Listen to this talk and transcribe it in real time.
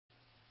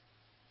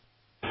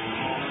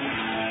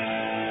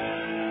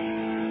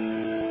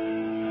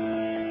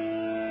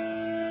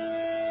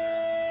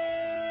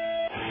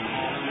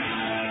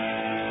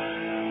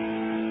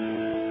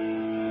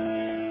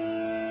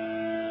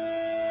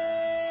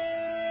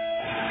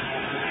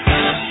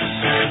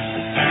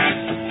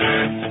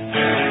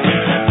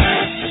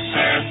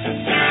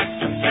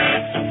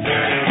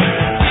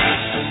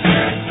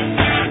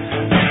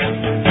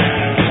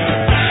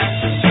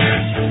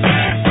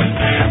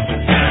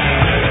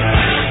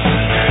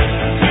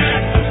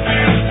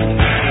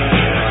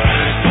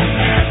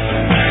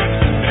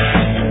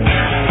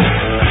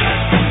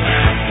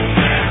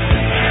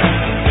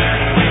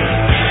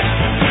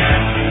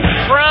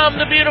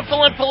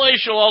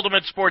palatial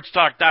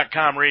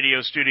UltimateSportsTalk.com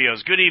radio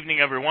studios. Good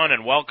evening, everyone,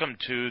 and welcome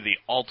to the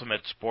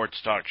Ultimate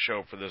Sports Talk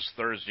show for this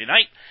Thursday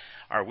night,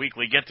 our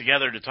weekly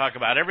get-together to talk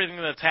about everything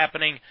that's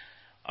happening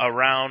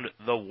around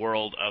the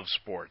world of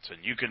sports.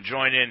 And you can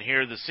join in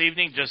here this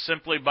evening just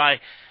simply by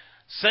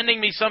sending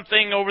me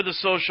something over the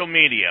social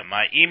media.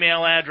 My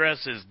email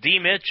address is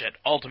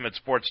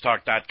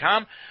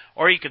dmitch@ultimatesportstalk.com,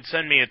 or you can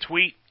send me a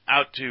tweet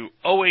out to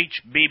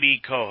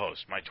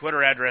OHBB-CoHost. My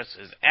Twitter address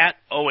is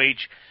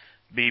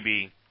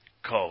 @OHBB-CoHost.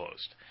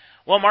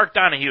 Well, Mark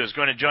Donahue is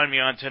going to join me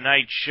on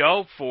tonight's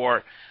show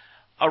for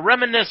a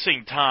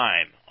reminiscing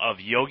time of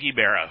Yogi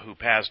Berra, who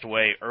passed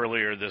away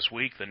earlier this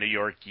week, the New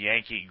York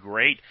Yankee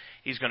great.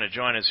 He's going to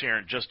join us here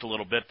in just a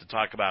little bit to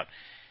talk about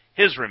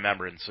his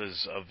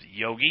remembrances of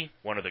Yogi,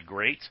 one of the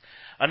greats.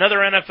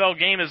 Another NFL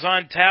game is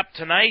on tap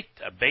tonight.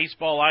 A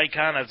baseball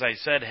icon, as I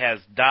said,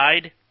 has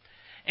died.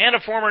 And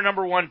a former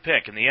number one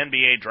pick in the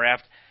NBA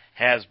draft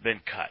has been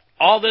cut.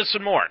 All this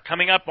and more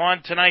coming up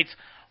on tonight's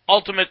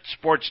Ultimate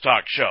Sports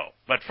Talk show.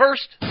 But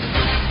first,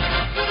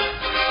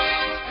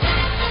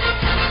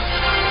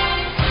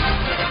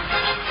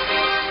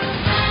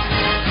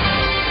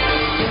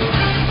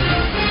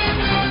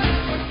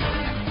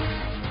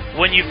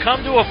 when you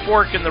come to a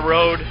fork in the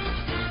road,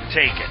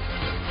 take it.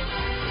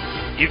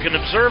 You can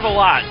observe a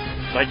lot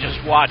by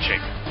just watching.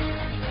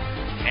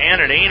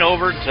 And it ain't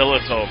over till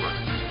it's over.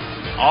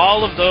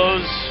 All of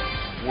those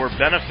were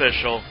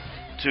beneficial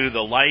to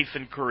the life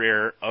and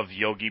career of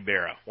Yogi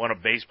Berra, one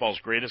of baseball's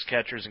greatest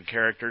catchers and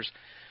characters,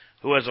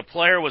 who as a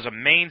player was a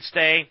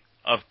mainstay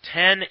of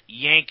 10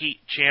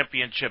 Yankee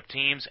championship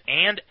teams,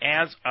 and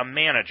as a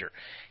manager,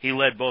 he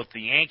led both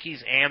the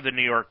Yankees and the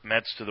New York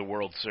Mets to the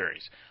World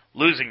Series,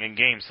 losing in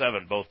Game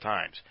 7 both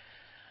times.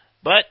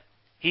 But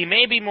he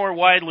may be more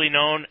widely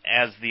known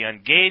as the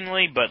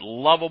ungainly but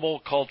lovable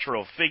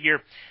cultural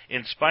figure,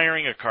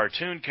 inspiring a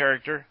cartoon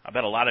character. I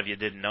bet a lot of you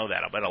didn't know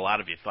that. I bet a lot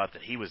of you thought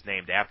that he was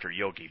named after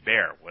Yogi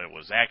Bear, when it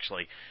was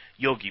actually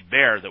Yogi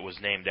Bear that was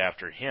named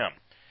after him.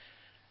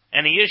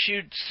 And he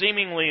issued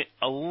seemingly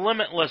a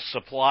limitless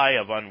supply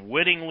of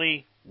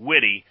unwittingly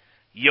witty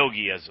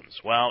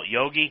Yogiisms. Well,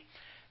 Yogi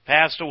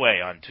passed away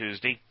on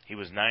Tuesday. He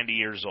was 90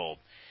 years old.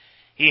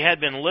 He had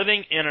been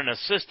living in an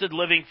assisted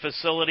living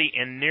facility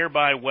in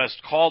nearby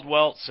West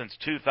Caldwell since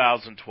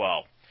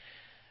 2012.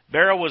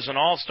 Berra was an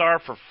all-star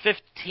for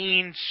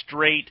 15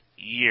 straight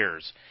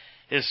years.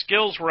 His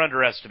skills were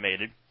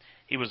underestimated.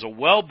 He was a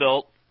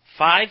well-built,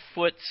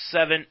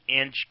 5'7"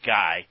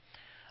 guy,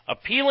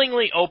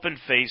 appealingly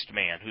open-faced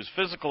man whose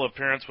physical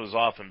appearance was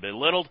often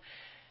belittled,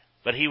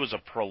 but he was a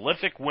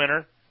prolific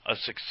winner, a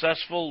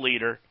successful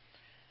leader,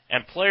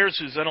 and players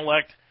whose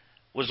intellect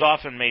was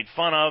often made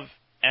fun of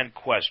and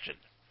questioned.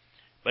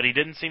 But he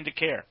didn't seem to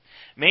care.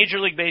 Major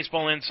League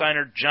Baseball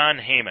insider Jon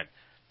Heyman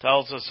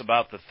tells us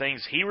about the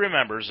things he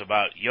remembers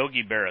about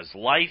Yogi Berra's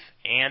life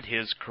and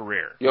his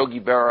career. Yogi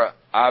Berra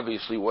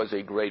obviously was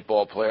a great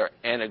ball player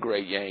and a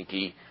great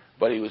Yankee,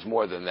 but he was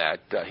more than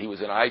that. He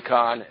was an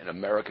icon, an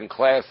American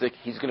classic.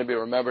 He's going to be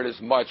remembered as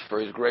much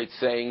for his great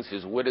sayings,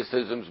 his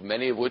witticisms,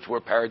 many of which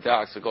were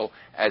paradoxical,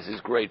 as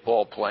his great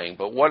ball playing.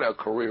 But what a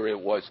career it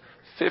was.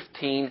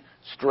 15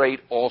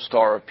 straight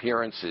All-Star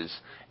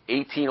appearances.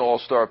 18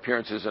 All-Star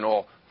appearances in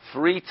all,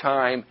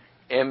 3-time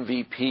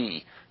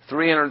MVP,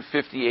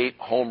 358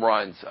 home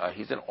runs.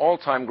 He's an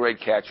all-time great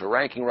catcher,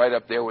 ranking right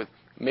up there with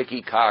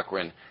Mickey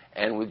Cochrane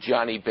and with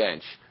Johnny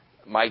Bench,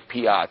 Mike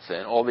Piazza,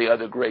 and all the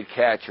other great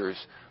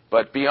catchers.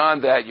 But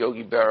beyond that,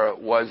 Yogi Berra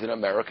was an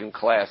American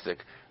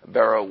classic.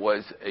 Berra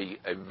was a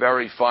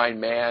very fine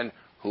man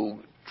who,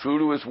 true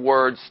to his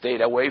word,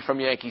 stayed away from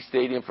Yankee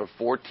Stadium for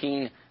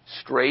 14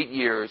 straight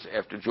years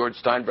after George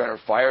Steinbrenner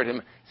fired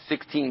him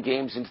 16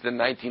 games into the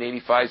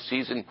 1985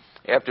 season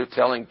after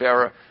telling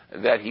Berra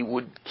that he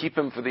would keep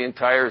him for the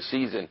entire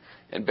season.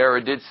 And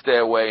Berra did stay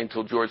away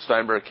until George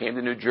Steinbrenner came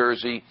to New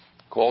Jersey,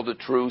 called a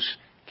truce,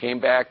 came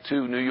back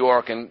to New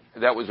York, and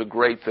that was a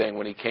great thing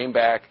when he came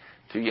back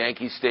to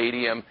Yankee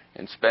Stadium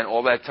and spent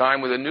all that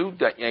time with a new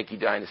Yankee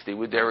dynasty,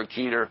 with Derek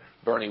Jeter,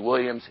 Bernie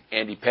Williams,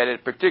 Andy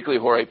Pettitte,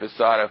 particularly Jorge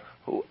Posada,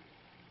 who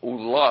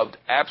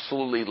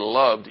absolutely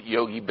loved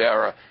Yogi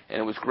Berra.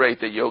 And it was great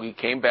that Yogi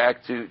came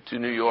back to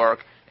New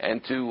York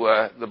and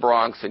to the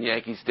Bronx and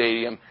Yankee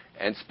Stadium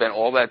and spent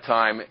all that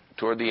time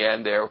toward the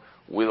end there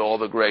with all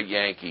the great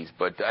Yankees.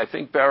 But I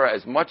think Berra,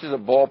 as much as a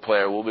ball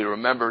player, will be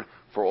remembered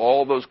for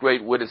all those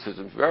great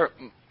witticisms,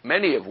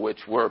 many of which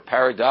were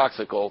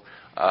paradoxical.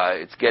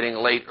 It's getting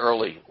late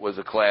early was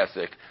a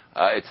classic.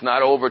 It's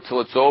not over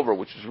till it's over,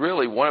 which is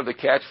really one of the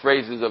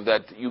catchphrases of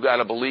that You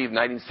Gotta Believe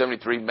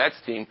 1973 Mets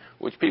team,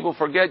 which people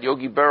forget.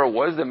 Yogi Berra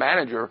was the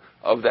manager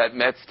of that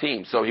Mets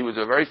team. So he was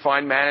a very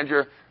fine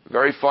manager,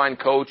 very fine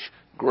coach,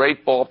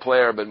 great ball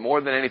player, but more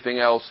than anything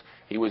else,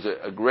 he was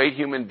a great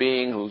human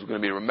being who's going to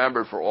be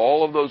remembered for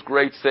all of those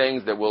great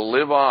things that will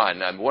live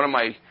on. And one of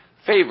my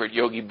favorite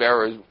Yogi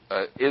Berra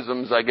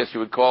isms, I guess you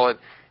would call it,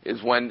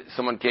 is when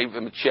someone gave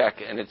him a check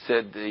and it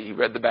said, he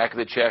read the back of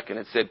the check and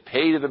it said,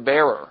 "Pay to the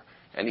bearer."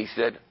 And he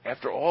said,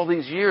 "After all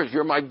these years,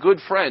 you're my good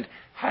friend.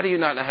 How do you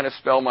not know how to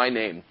spell my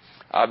name?"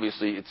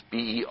 Obviously, it's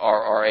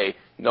Berra.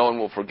 No one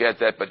will forget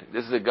that, but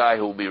this is a guy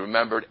who will be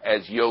remembered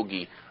as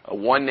Yogi.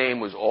 One name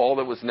was all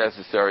that was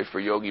necessary for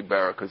Yogi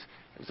Berra because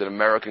he was an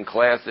American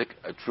classic,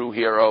 a true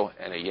hero,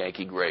 and a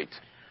Yankee great.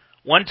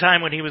 One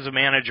time when he was a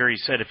manager, he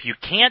said, if you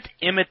can't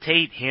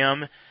imitate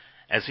him,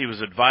 as he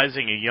was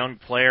advising a young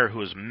player who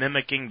was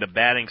mimicking the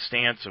batting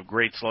stance of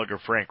great slugger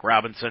Frank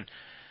Robinson,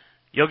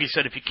 Yogi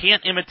said, if you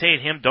can't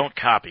imitate him, don't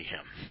copy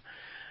him.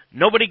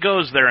 Nobody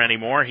goes there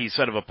anymore, he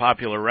said of a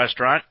popular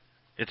restaurant.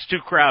 It's too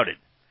crowded.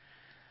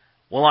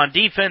 Well, on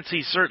defense,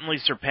 he certainly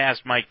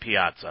surpassed Mike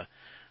Piazza,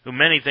 who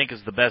many think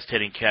is the best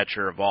hitting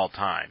catcher of all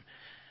time.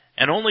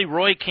 And only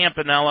Roy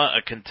Campanella,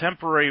 a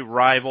contemporary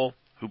rival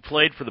who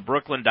played for the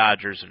Brooklyn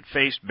Dodgers and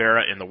faced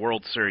Berra in the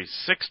World Series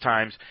 6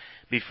 times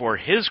before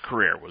his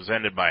career was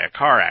ended by a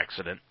car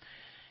accident,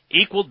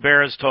 equaled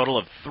Berra's total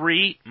of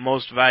 3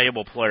 Most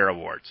Valuable Player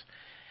awards.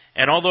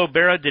 And although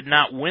Berra did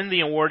not win the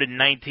award in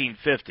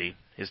 1950,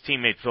 his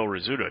teammate Phil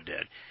Rizzuto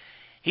did,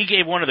 he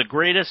gave one of the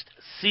greatest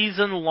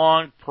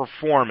season-long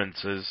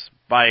performances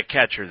by a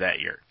catcher that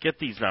year. Get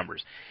these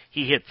numbers.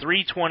 He hit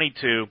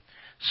 .322,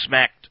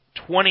 smacked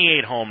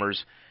 28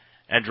 homers,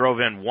 and drove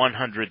in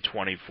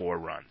 124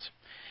 runs.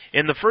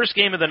 In the first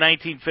game of the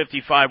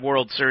 1955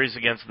 World Series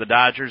against the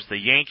Dodgers, the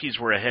Yankees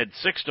were ahead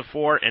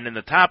 6-4, and in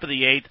the top of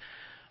the 8th,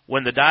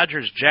 when the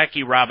Dodgers'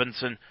 Jackie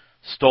Robinson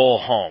stole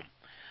home.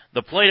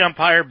 The plate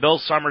umpire, Bill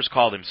Summers,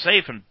 called him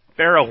safe, and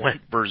Berra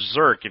went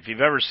berserk. If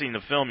you've ever seen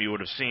the film, you would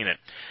have seen it.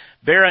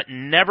 Berra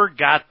never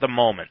got the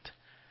moment.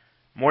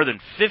 More than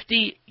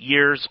 50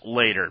 years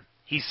later,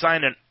 he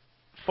signed a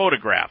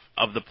photograph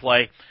of the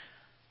play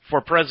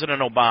for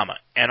President Obama,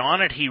 and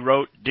on it he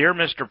wrote, "Dear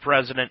Mr.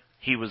 President,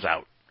 he was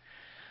out."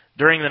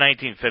 During the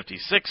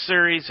 1956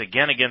 series,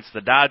 again against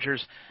the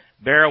Dodgers,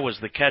 Berra was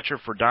the catcher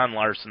for Don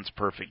Larson's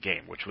perfect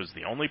game, which was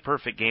the only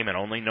perfect game and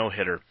only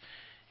no-hitter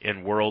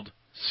in World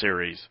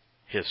Series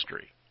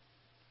history.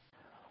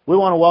 We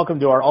want to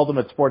welcome to our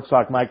Ultimate Sports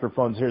Talk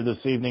microphones here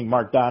this evening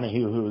Mark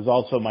Donahue, who is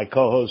also my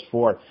co-host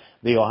for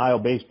the Ohio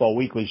Baseball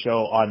Weekly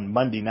Show on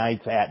Monday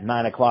nights at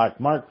 9 o'clock.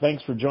 Mark,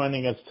 thanks for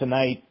joining us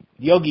tonight.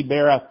 Yogi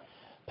Berra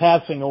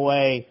passing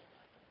away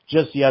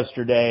just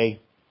yesterday.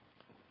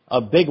 A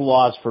big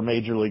loss for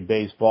Major League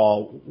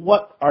Baseball.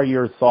 What are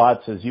your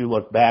thoughts as you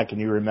look back and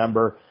you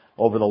remember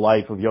over the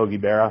life of Yogi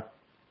Berra?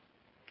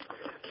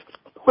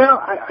 Well,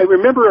 I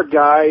remember a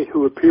guy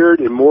who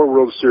appeared in more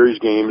World Series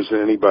games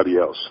than anybody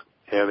else,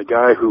 and a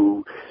guy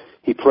who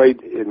he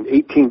played in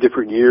 18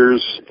 different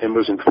years and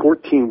was in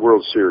 14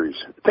 World Series.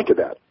 Think of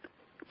that.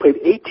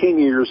 Played 18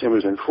 years and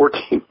was in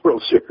 14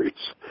 World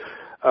Series.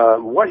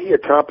 What he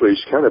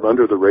accomplished kind of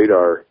under the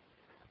radar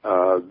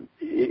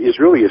is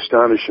really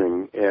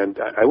astonishing, and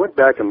I went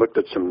back and looked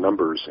at some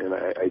numbers, and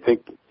I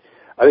think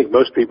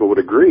most people would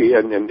agree,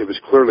 and it was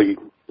clearly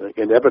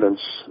in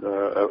evidence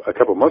a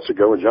couple months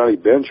ago when Johnny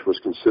Bench was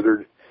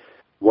considered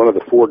one of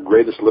the 4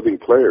 greatest living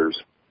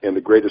players and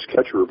the greatest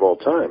catcher of all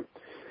time.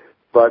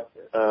 But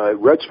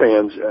Reds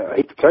fans, I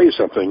hate to tell you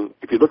something,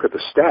 if you look at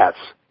the stats,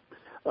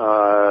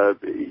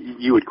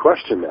 you would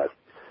question that.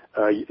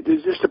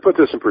 Just to put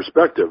this in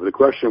perspective, the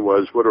question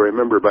was, what do I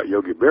remember about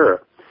Yogi Berra?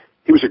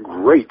 He was a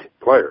great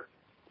player.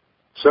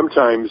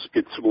 Sometimes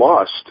it's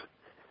lost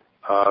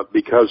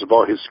because of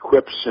all his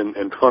quips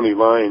and funny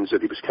lines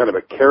that he was kind of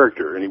a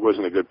character and he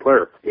wasn't a good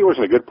player. He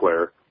wasn't a good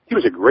player. He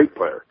was a great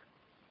player.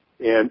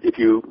 And if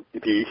you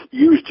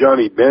use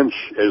Johnny Bench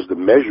as the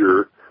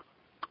measure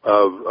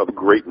of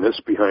greatness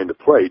behind the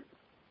plate,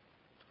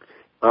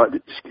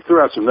 just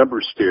throw out some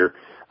numbers here.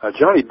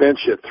 Johnny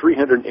Bench hit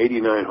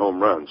 389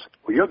 home runs.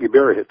 Well, Yogi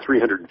Berra hit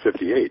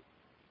 358.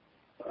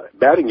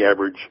 Batting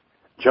average,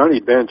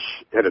 Johnny Bench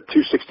had a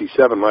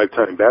 267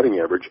 lifetime batting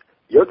average.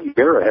 Yogi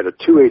Berra had a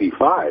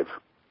 285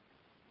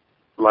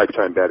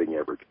 lifetime batting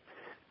average.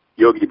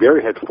 Yogi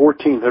Berra had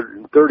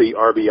 1,430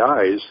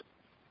 RBIs.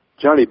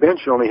 Johnny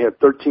Bench only had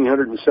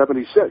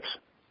 1,376.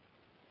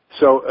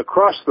 So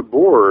across the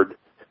board,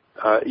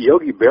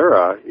 Yogi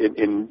Berra,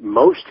 in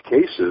most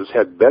cases,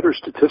 had better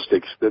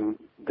statistics than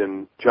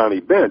Johnny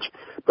Bench.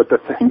 But the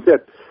thing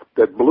that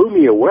blew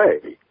me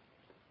away,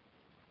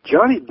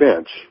 Johnny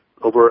Bench,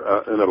 over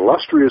an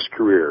illustrious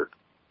career,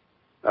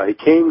 he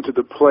came to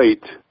the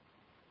plate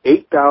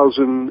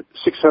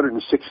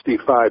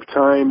 8,665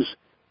 times.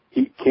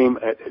 He came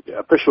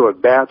official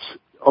at bats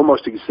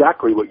almost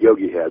exactly what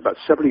Yogi had, about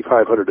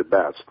 7,500 at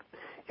bats.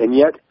 And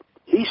yet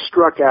he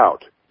struck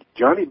out.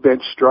 Johnny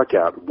Bench struck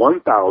out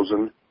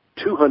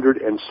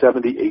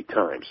 1,278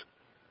 times.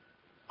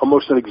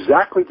 Almost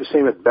exactly the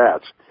same at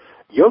bats.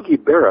 Yogi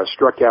Berra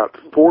struck out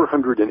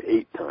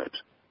 408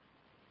 times.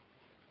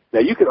 Now,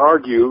 you could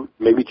argue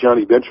maybe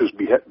Johnny Bench was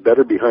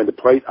better behind the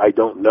plate. I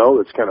don't know.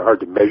 It's kind of hard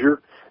to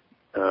measure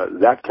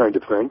that kind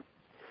of thing.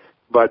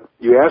 But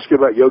you ask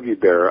about Yogi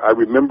Berra. I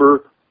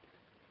remember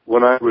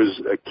when I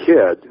was a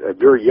kid, a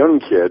very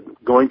young kid,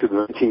 going to the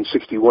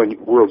 1961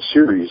 World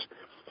Series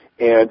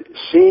and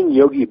seeing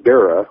Yogi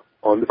Berra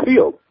on the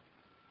field.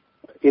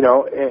 You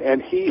know,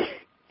 and he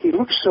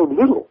looked so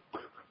little.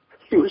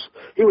 He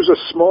was a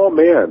small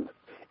man.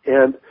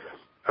 And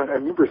I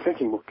remember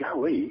thinking, well,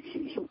 golly,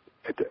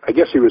 I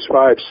guess he was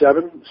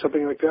 5'7",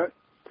 something like that.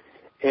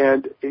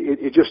 And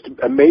it just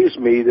amazed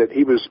me that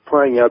he was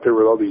playing out there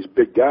with all these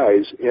big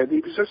guys, and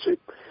he was just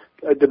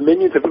a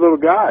diminutive little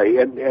guy,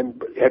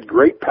 and had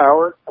great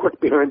power, quick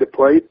behind the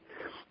plate,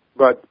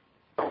 but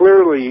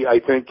clearly, I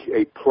think,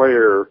 a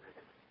player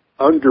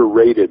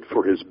underrated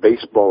for his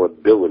baseball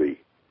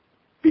ability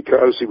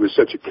because he was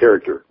such a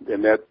character,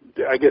 and that,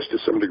 I guess, to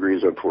some degree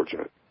is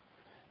unfortunate.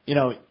 You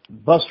know,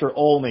 Buster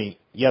Olney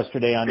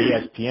yesterday on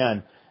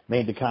ESPN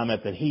made the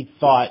comment that he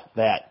thought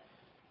that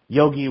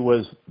Yogi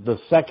was the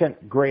second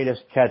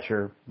greatest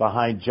catcher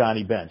behind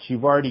Johnny Bench.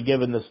 You've already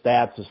given the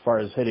stats as far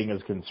as hitting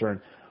is concerned.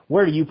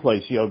 Where do you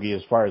place Yogi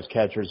as far as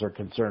catchers are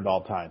concerned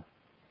all time?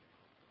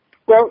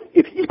 Well,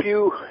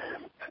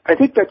 I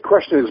think that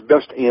question is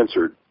best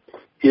answered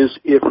is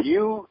if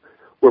you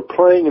were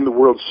playing in the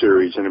World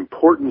Series, an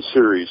important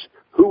series,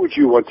 who would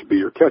you want to be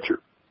your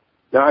catcher?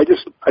 Now, I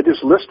just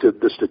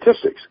listed the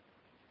statistics.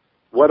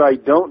 What I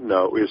don't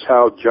know is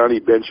how Johnny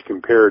Bench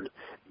compared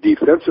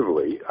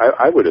defensively.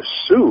 I would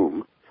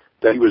assume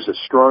that he was a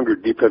stronger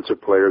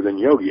defensive player than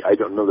Yogi. I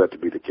don't know that to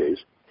be the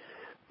case.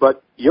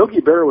 But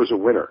Yogi Berra was a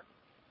winner,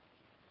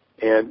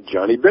 and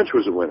Johnny Bench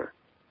was a winner.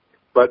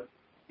 But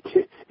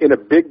in a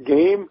big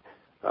game,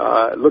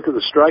 look at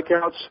the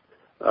strikeouts,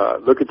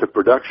 look at the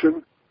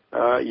production.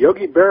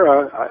 Yogi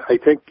Berra, I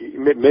think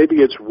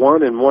maybe it's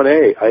 1 and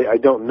 1A. I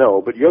don't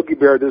know. But Yogi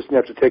Berra doesn't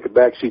have to take a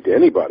backseat to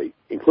anybody,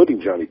 including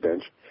Johnny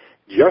Bench,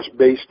 just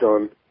based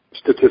on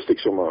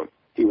statistics alone.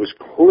 He was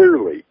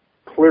clearly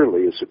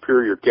a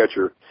superior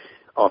catcher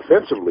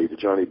offensively to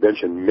Johnny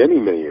Bench in many,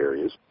 many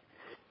areas.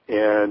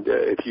 And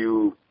if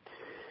you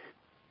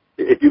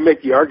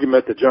make the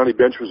argument that Johnny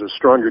Bench was a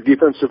stronger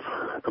defensive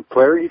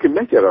player, you can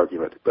make that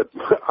argument. But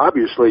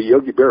obviously,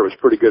 Yogi Berra was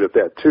pretty good at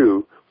that,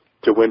 too,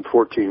 to win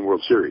 14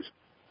 World Series.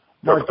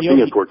 Mark,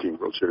 14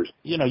 World Series.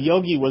 You know,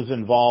 Yogi was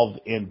involved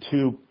in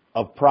two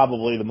of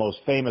probably the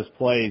most famous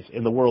plays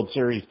in the World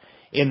Series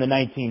in the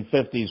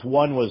 1950s.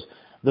 One was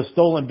the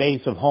stolen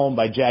base of home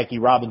by Jackie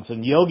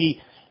Robinson.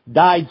 Yogi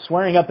died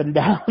swearing up and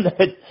down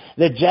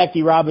that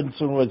Jackie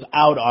Robinson was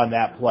out on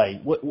that play.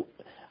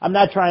 I'm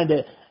not trying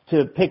to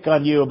pick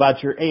on you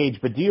about your age,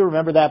 but do you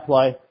remember that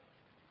play?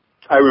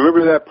 I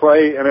remember that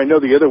play, and I know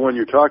the other one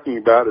you're talking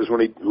about is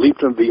when he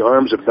leaped into the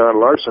arms of Don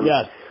Larson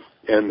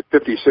in the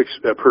 56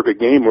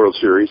 Perfect Game World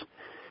Series.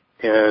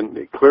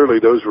 And clearly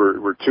those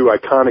were two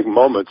iconic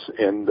moments.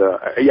 And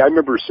I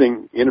remember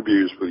seeing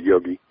interviews with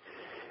Yogi.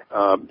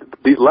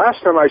 The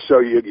last time I saw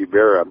Yogi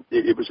Berra,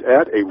 it was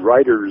at a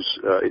writer's,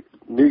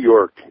 New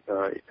York,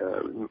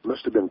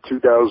 must have been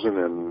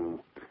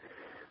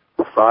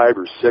 2005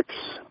 or 6.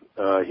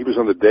 He was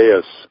on the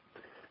dais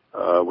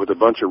with a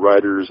bunch of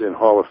writers and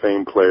Hall of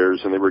Fame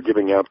players, and they were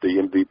giving out the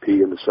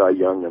MVP and the Cy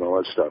Young and all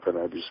that stuff. And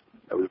I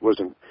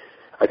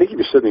think he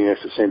was sitting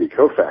next to Sandy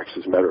Koufax,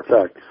 as a matter of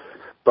fact.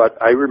 But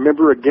I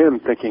remember again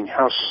thinking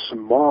how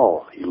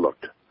small he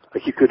looked.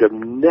 Like he could have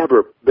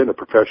never been a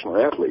professional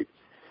athlete.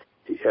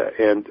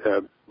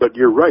 But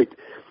you're right.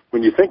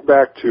 When you think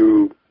back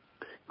to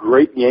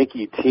great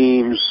Yankee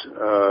teams,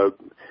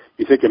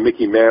 you think of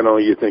Mickey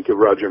Mantle, you think of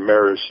Roger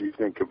Maris, you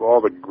think of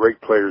all the great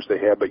players they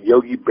had, but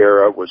Yogi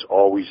Berra was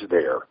always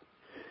there.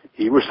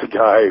 He was the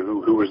guy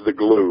who was the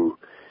glue.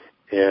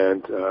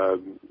 And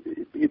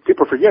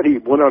people forget he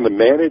went on to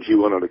manage, he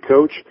went on to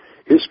coach.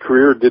 His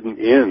career didn't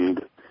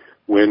end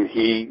when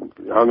he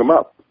hung him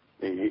up.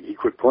 He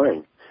quit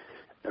playing.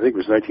 I think it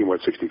was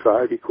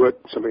 1965 he quit,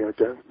 something like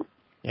that.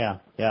 Yeah,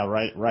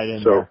 right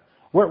in there.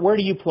 Where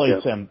do you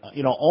place him?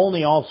 You know,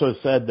 Olney also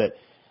said that,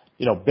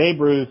 you know, Babe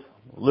Ruth,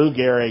 Lou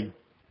Gehrig,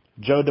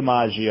 Joe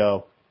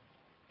DiMaggio,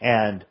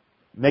 and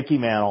Mickey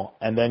Mantle,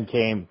 and then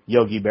came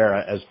Yogi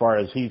Berra as far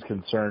as he's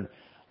concerned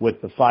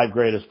with the 5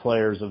 greatest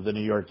players of the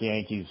New York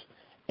Yankees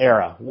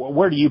era.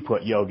 Where do you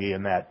put Yogi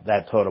in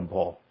that totem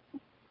pole?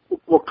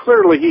 Well,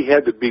 clearly he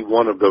had to be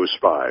one of those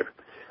 5.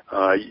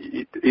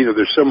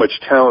 There's so much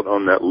talent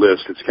on that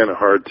list, it's kind of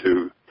hard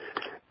to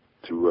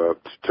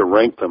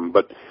rank them.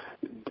 But,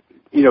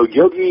 you know,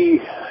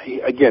 Yogi,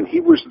 again, he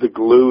was the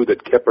glue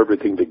that kept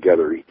everything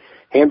together. He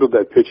handled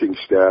that pitching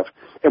staff.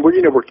 And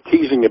we're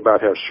teasing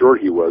about how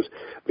short he was.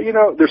 But, you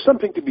know, there's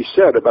something to be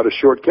said about a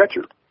short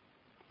catcher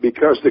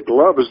because the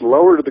glove is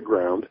lower to the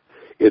ground.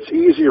 It's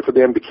easier for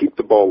them to keep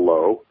the ball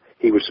low.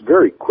 He was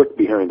very quick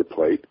behind the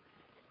plate.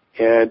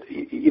 And,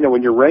 you know,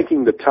 when you're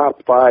ranking the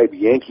top 5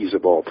 Yankees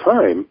of all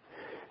time,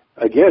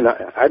 again,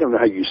 I don't know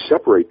how you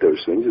separate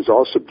those things. It's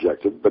all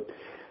subjective. But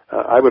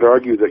I would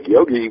argue that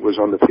Yogi was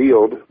on the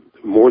field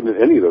more than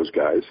any of those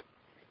guys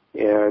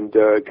and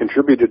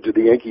contributed to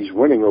the Yankees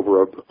winning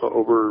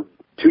over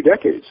 2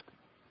 decades.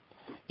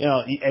 You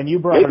know, and you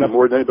brought it up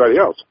more than anybody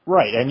else.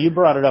 Right, and you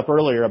brought it up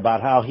earlier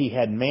about how he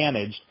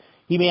managed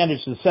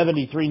the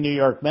 73 New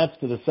York Mets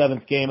to the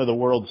 7th game of the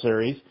World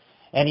Series,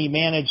 and he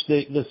managed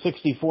the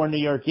 64 New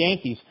York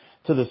Yankees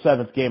to the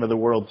 7th game of the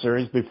World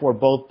Series before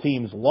both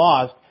teams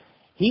lost.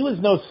 He was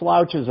no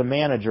slouch as a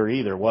manager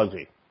either, was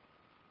he?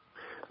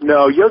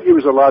 No, Yogi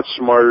was a lot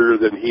smarter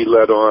than he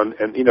let on,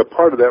 and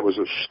part of that was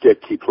a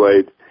shtick he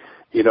played.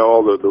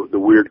 All the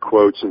weird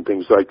quotes and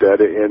things like that,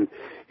 and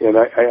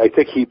I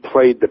think he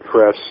played the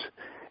press,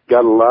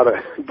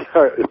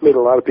 made a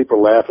lot of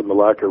people laugh in the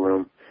locker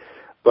room.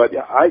 But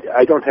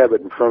I don't have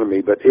it in front of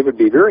me, but it would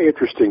be very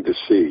interesting to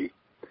see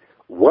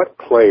what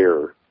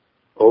player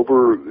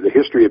over the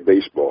history of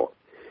baseball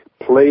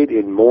played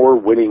in more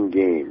winning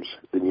games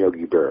than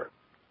Yogi Berra.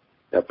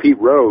 Now,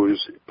 Pete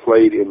Rose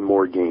played in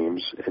more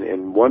games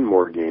and won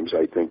more games,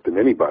 I think, than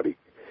anybody.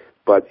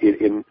 But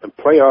in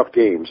playoff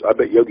games, I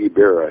bet Yogi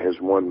Berra has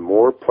won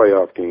more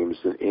playoff games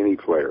than any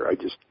player.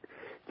 Just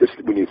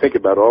when you think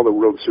about all the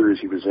World Series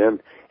he was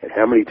in and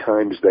how many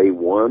times they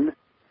won,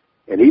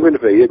 and even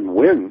if they didn't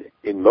win,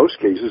 in most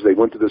cases, they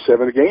went to the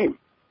seventh game.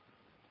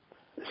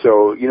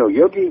 So,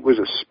 Yogi was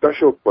a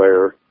special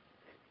player.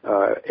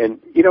 And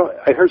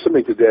I heard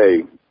something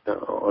today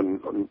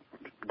on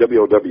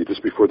WLW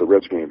just before the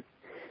Reds game.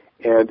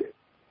 And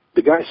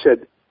the guy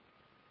said,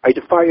 I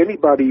defy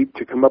anybody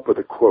to come up with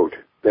a quote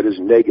that is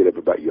negative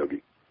about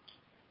Yogi.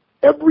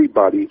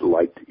 Everybody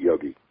liked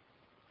Yogi.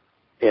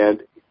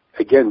 And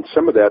again,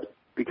 some of that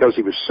because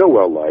he was so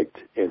well liked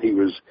and he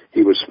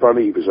was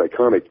funny, he was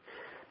iconic.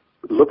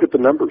 Look at the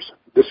numbers.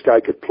 This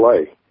guy could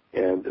play.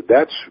 And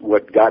that's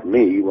what got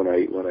me when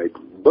I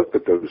looked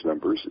at those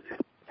numbers,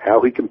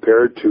 how he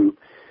compared to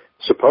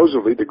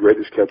supposedly the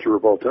greatest catcher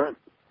of all time.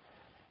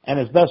 And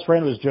his best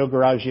friend was Joe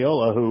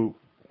Garagiola, who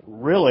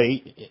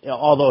really,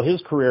 although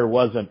his career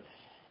wasn't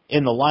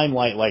in the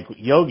limelight like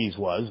Yogi's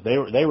was, they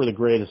were the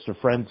greatest of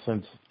friends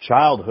since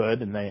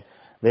childhood, and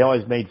they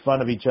always made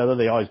fun of each other.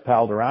 They always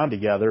palled around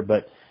together.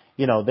 But,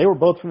 they were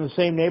both from the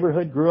same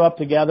neighborhood, grew up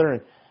together,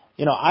 and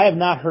I have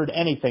not heard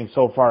anything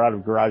so far out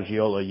of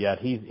Garagiola yet.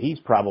 He's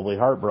probably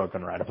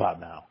heartbroken right about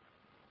now.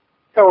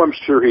 Oh, I'm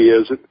sure he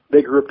is.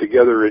 They grew up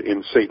together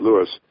in St.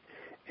 Louis,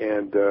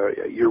 and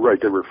you're right.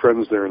 They were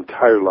friends their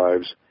entire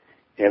lives.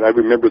 And I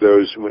remember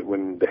those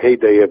when the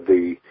heyday of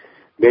the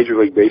Major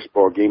League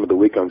Baseball game of the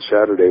week on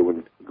Saturday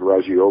when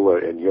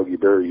Garagiola and Yogi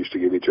Berra used to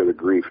give each other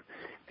grief.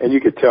 And you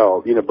could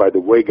tell, by the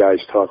way guys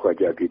talk like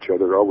that to each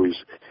other, always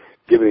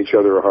giving each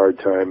other a hard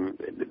time,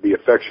 the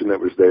affection that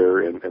was there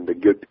and the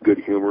good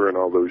humor and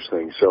all those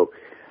things. So,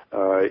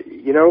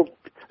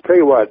 tell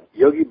you what,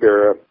 Yogi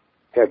Berra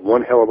had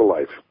one hell of a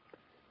life.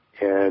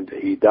 And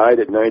he died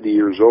at 90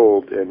 years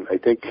old, and I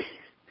think,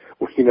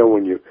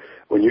 when you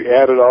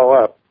add it all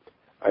up,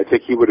 I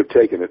think he would have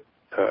taken it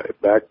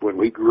back when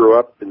we grew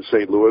up in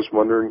St. Louis,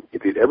 wondering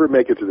if he'd ever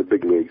make it to the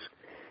big leagues.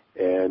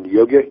 And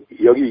Yogi,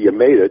 you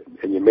made it,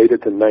 and you made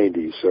it to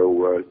 90,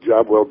 so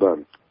job well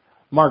done.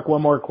 Mark,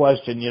 one more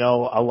question.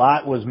 A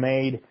lot was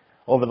made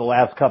over the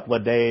last couple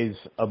of days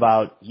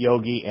about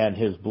Yogi and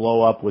his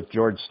blow-up with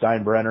George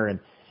Steinbrenner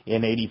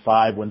in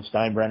 85 when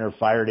Steinbrenner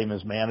fired him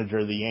as manager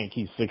of the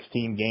Yankees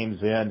 16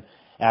 games in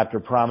after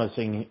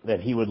promising that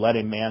he would let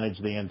him manage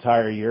the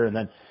entire year. And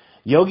then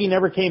Yogi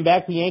never came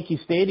back to Yankee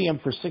Stadium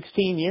for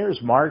 16 years,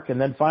 Mark.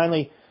 And then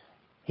finally,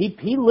 he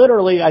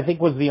literally, I think,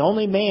 was the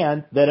only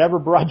man that ever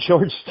brought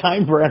George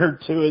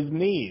Steinbrenner to his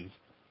knees.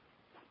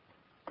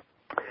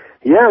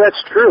 Yeah,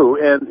 that's true.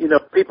 And,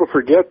 people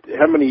forget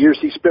how many years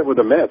he spent with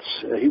the Mets.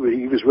 He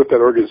was with that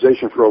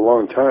organization for a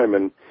long time.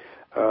 And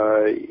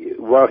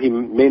while he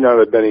may not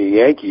have been a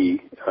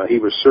Yankee, he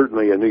was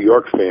certainly a New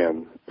York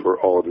fan for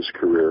all of his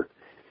career.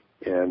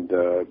 And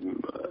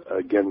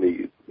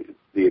again,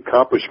 the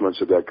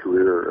accomplishments of that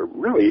career are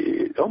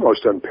really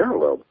almost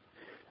unparalleled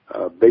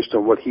based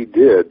on what he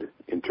did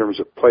in terms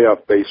of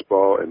playoff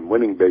baseball and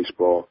winning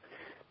baseball,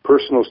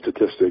 personal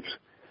statistics.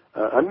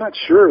 I'm not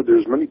sure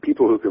there's many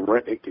people who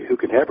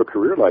can have a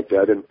career like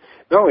that. And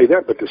not only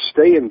that, but to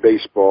stay in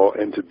baseball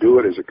and to do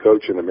it as a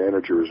coach and a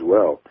manager as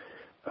well.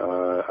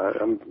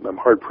 I'm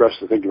hard-pressed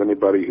to think of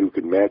anybody who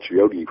could match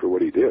Yogi for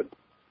what he did.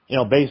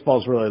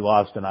 Baseball's really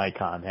lost an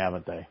icon,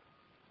 haven't they?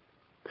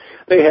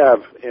 They have,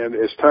 and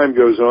as time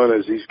goes on,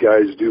 as these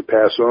guys do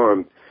pass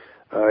on,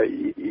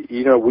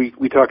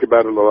 we talk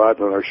about it a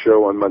lot on our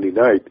show on Monday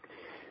night,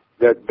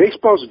 that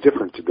baseball's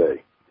different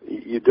today.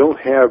 You don't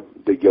have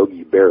the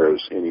Yogi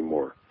Berras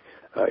anymore.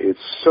 It's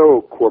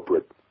so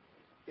corporate,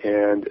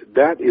 and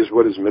that is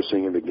what is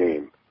missing in the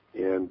game.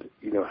 And,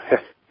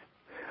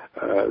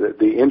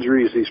 the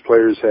injuries these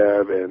players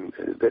have, and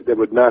that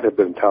would not have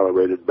been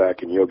tolerated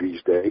back in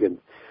Yogi's day. And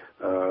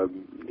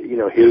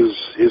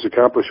his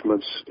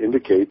accomplishments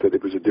indicate that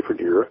it was a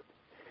different era.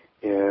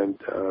 And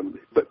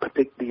but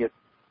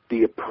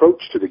the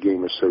approach to the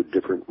game is so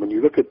different. When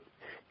you look at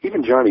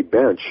even Johnny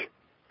Bench,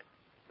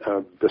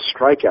 the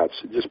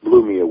strikeouts just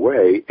blew me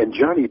away. And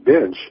Johnny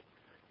Bench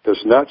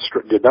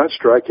did not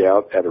strike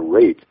out at a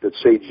rate that,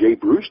 say, Jay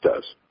Bruce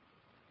does.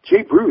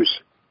 Jay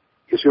Bruce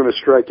is going to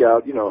strike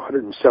out,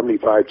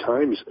 175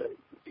 times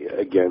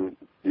again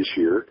this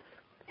year.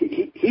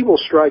 He will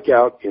strike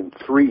out in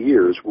 3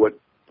 years what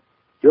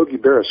Yogi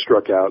Berra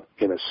struck out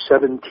in a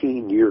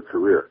 17-year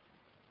career.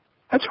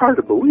 That's hard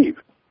to believe.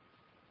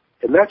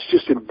 And that's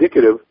just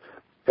indicative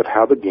of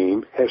how the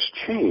game has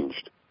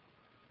changed.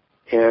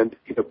 And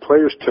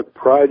players took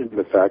pride in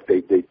the fact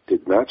they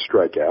did not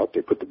strike out.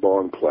 They put the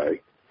ball in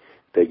play.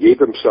 They gave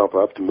themselves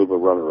up to move a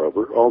runner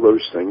over. All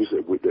those things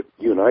that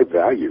you and I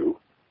value.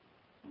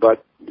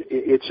 But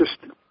it's just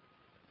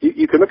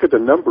you can look at the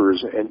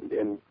numbers and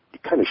you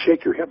kind of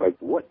shake your head like,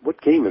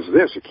 what game is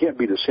this? It can't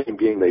be the same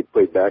game they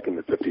played back in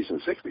the 50s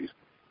and 60s.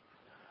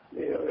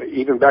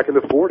 Even back in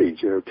the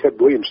 40s, Ted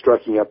Williams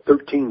striking out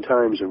 13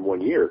 times in 1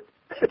 year.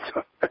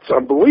 That's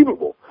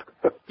unbelievable.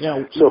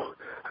 So.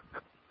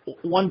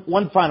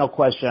 One final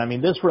question. I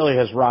mean, this really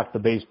has rocked the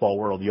baseball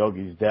world,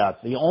 Yogi's death.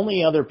 The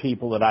only other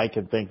people that I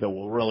can think that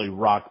will really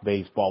rock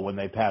baseball when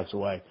they pass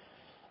away,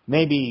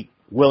 maybe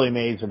Willie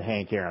Mays and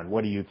Hank Aaron.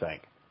 What do you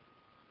think?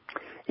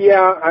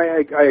 Yeah,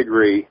 I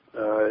agree.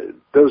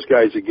 Those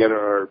guys, again,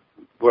 are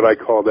what I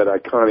call that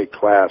iconic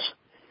class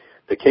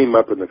that came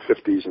up in the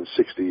 50s and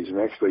 60s,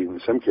 and actually in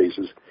some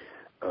cases,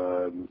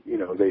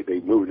 they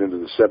moved into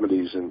the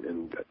 70s,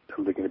 and I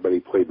don't think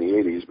anybody played in the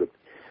 80s, but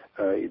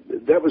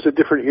that was a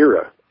different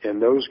era,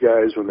 and those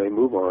guys, when they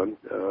move on,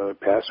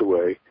 pass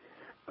away,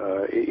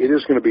 it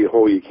is going to be a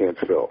hole you can't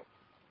fill.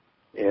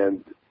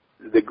 And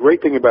the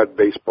great thing about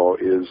baseball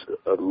is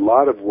a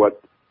lot of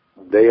what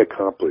they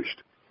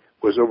accomplished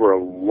was over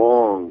a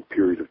long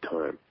period of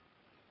time,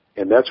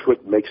 and that's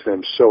what makes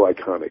them so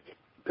iconic,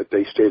 that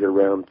they stayed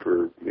around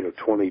for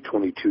 20,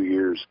 22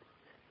 years.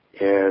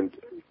 And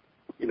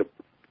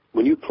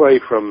when you play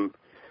from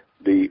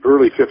the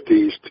early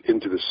 50s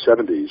into the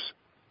 70s,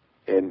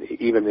 and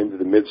even into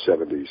the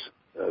mid-70s,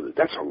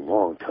 that's a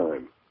long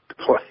time to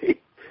play.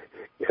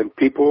 And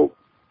people,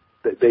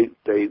 they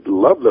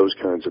love those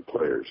kinds of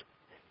players.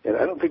 And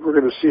I don't think we're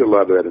going to see a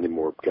lot of that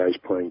anymore, guys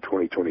playing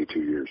 20, 22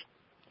 years.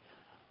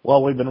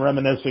 Well, we've been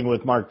reminiscing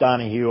with Mark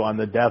Donohue on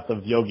the death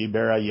of Yogi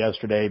Berra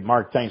yesterday.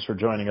 Mark, thanks for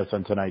joining us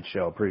on tonight's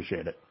show.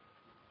 Appreciate it.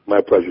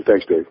 My pleasure.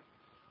 Thanks, Dave.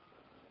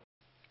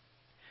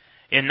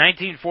 In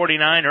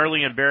 1949,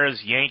 early in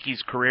Berra's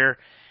Yankees career,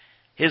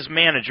 his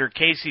manager,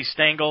 Casey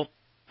Stengel,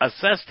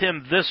 assessed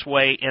him this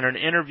way in an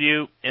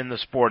interview in the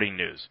Sporting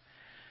News.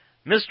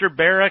 Mr.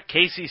 Berra,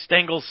 Casey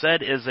Stengel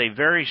said, is a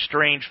very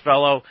strange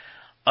fellow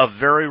of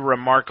very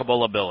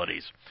remarkable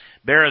abilities.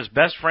 Berra's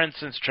best friend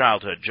since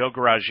childhood, Joe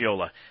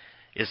Garagiola,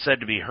 is said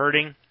to be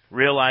hurting,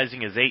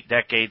 realizing his 8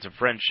 decades of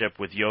friendship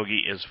with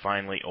Yogi is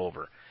finally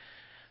over.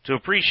 To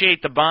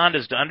appreciate the bond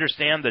is to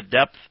understand the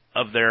depth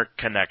of their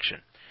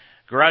connection.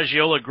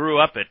 Garagiola grew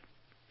up at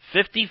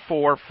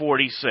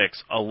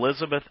 5446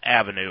 Elizabeth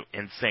Avenue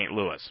in St.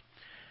 Louis.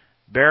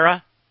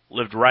 Berra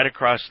lived right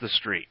across the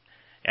street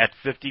at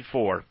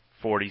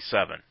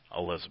 5447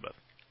 Elizabeth.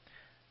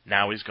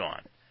 Now he's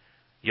gone.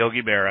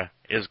 Yogi Berra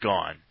is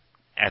gone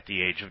at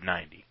the age of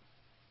 90.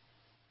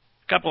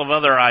 A couple of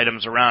other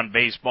items around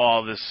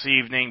baseball this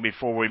evening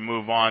before we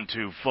move on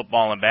to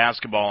football and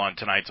basketball on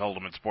tonight's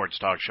Ultimate Sports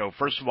Talk Show.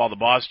 First of all, the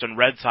Boston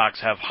Red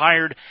Sox have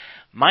hired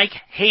Mike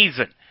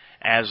Hazen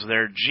as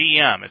their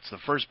GM. It's the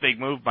first big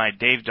move by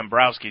Dave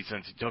Dombrowski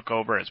since he took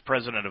over as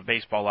president of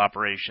baseball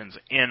operations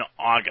in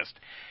August.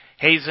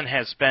 Hazen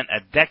has spent a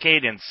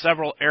decade in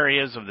several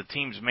areas of the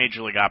team's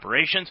major league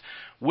operations,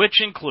 which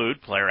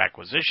include player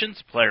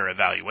acquisitions, player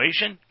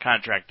evaluation,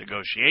 contract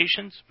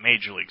negotiations,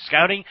 major league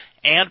scouting,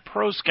 and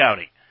pro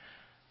scouting.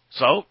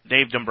 So,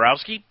 Dave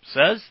Dombrowski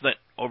says that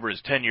over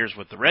his 10 years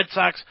with the Red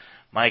Sox,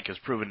 Mike has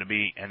proven to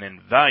be an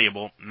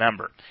invaluable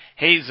member.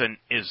 Hazen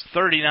is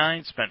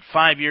 39, spent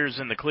 5 years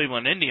in the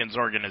Cleveland Indians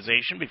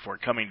organization before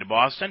coming to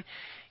Boston.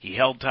 He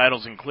held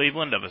titles in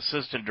Cleveland of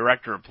Assistant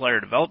Director of Player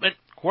Development,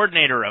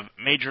 Coordinator of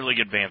Major League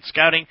Advanced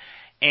Scouting,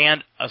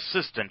 and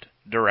Assistant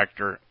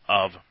Director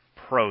of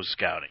Pro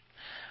Scouting.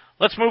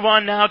 Let's move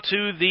on now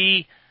to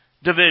the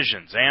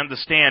divisions and the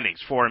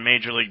standings for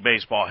Major League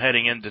Baseball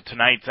heading into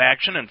tonight's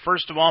action. And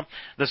first of all,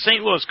 the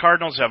St. Louis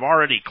Cardinals have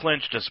already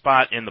clinched a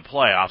spot in the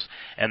playoffs,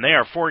 and they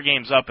are 4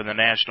 games up in the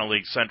National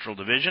League Central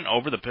Division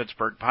over the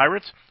Pittsburgh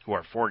Pirates, who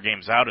are 4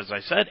 games out, as I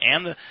said,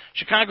 and the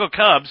Chicago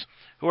Cubs,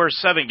 who are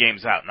 7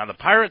 games out. Now, the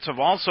Pirates have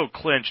also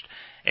clinched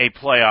a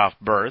playoff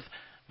berth,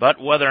 but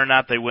whether or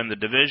not they win the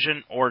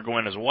division or go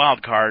in as a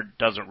wild card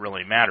doesn't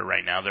really matter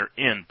right now. They're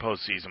in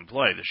postseason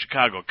play. The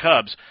Chicago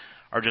Cubs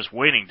are just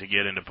waiting to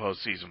get into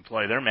postseason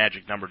play. Their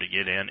magic number to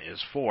get in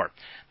is 4.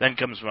 Then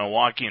comes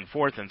Milwaukee in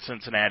 4th, and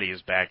Cincinnati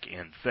is back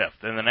in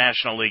 5th. In the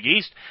National League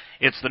East,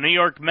 it's the New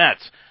York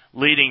Mets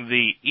leading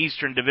the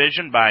Eastern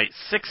Division by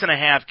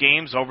 6.5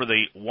 games over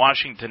the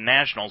Washington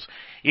Nationals.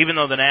 Even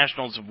though the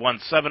Nationals have won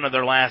 7 of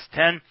their last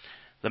 10,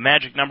 the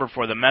magic number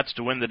for the Mets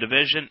to win the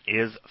division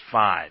is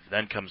 5.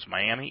 Then comes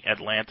Miami,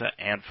 Atlanta,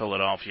 and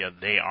Philadelphia.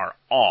 They are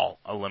all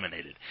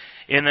eliminated.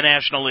 In the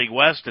National League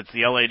West, it's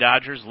the LA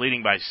Dodgers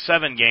leading by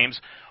 7 games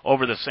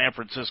over the San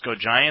Francisco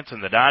Giants,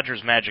 and the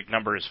Dodgers' magic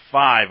number is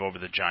 5 over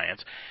the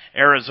Giants.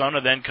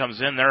 Arizona then comes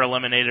in. They're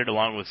eliminated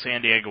along with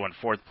San Diego in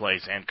 4th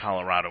place and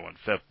Colorado in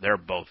 5th. They're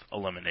both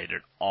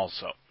eliminated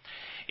also.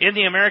 In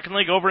the American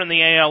League over in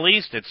the AL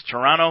East, it's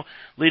Toronto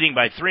leading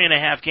by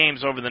 3.5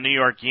 games over the New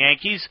York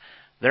Yankees.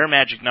 Their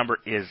magic number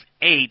is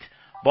 8.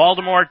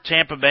 Baltimore,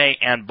 Tampa Bay,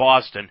 and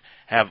Boston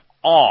have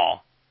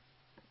all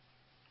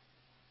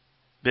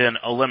been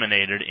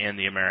eliminated in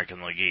the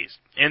American League East.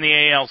 In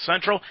the AL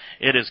Central,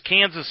 it is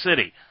Kansas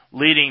City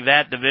leading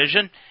that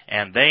division,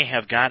 and they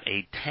have got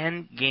a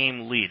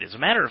 10-game lead. As a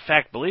matter of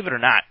fact, believe it or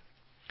not,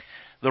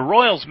 the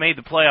Royals made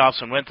the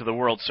playoffs and went to the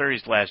World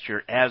Series last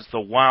year as the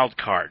wild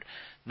card.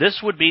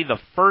 This would be the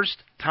first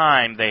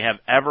time they have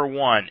ever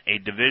won a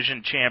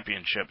division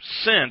championship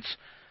since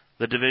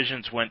the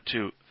divisions went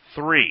to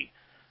 3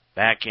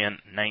 back in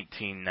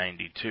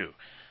 1992.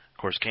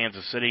 Of course,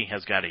 Kansas City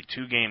has got a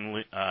 10-game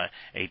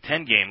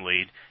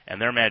lead,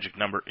 and their magic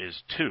number is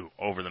 2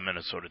 over the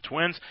Minnesota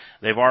Twins.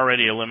 They've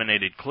already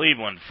eliminated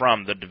Cleveland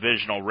from the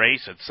divisional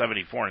race at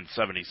 74 and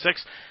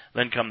 76.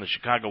 Then come the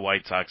Chicago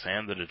White Sox,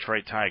 and the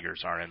Detroit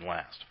Tigers are in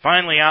last.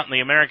 Finally, out in the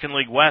American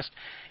League West,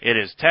 it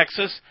is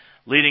Texas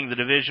leading the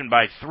division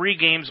by 3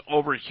 games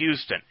over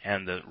Houston,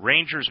 and the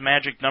Rangers'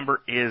 magic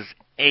number is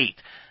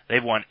 8.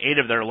 They've won 8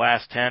 of their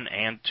last 10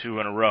 and 2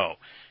 in a row.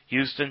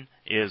 Houston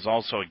is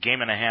also a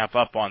game and a half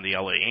up on the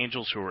LA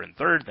Angels, who are in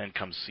third. Then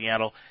comes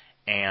Seattle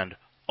and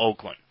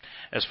Oakland.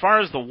 As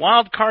far as the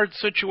wild card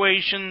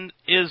situation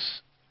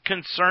is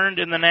concerned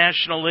in the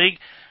National League,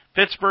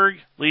 Pittsburgh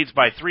leads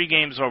by 3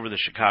 games over the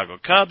Chicago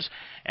Cubs,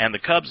 and the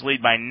Cubs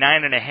lead by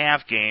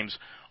 9.5 games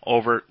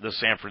over the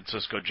San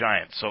Francisco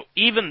Giants. So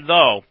even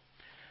though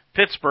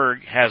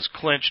Pittsburgh has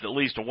clinched at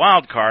least a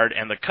wild card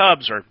and the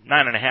Cubs are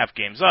 9.5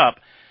 games up,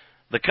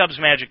 the Cubs'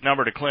 magic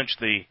number to clinch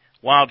the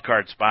wild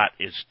card spot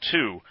is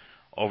 2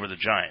 over the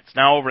Giants.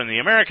 Now, over in the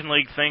American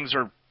League, things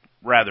are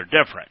rather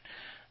different.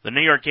 The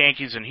New York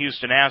Yankees and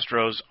Houston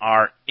Astros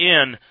are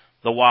in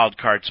the wild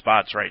card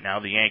spots right now.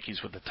 The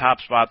Yankees with the top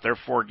spot, they're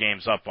 4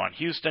 games up on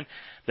Houston.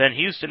 Then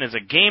Houston is a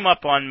game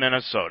up on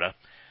Minnesota,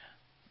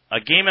 a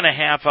game and a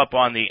half up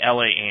on the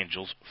LA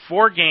Angels,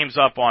 4 games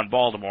up on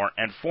Baltimore,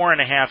 and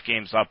 4.5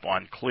 games up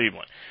on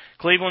Cleveland.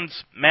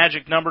 Cleveland's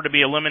magic number to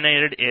be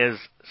eliminated is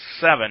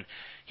 7.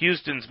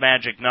 Houston's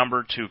magic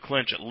number to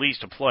clinch at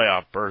least a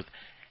playoff berth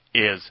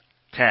is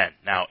 10.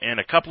 Now, in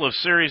a couple of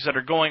series that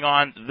are going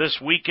on this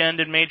weekend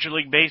in Major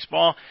League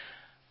Baseball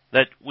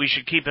that we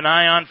should keep an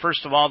eye on,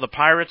 first of all, the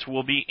Pirates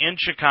will be in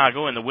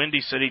Chicago in the Windy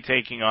City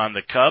taking on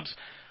the Cubs.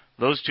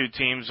 Those 2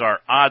 teams are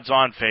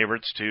odds-on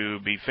favorites to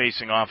be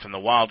facing off in the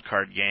wild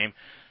card game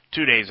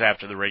 2 days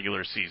after the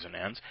regular season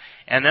ends.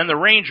 And then the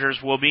Rangers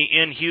will be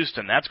in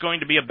Houston. That's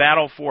going to be a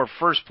battle for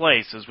first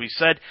place. As we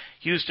said,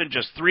 Houston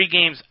just 3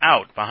 games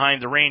out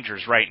behind the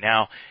Rangers right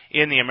now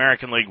in the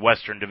American League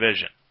Western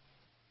Division.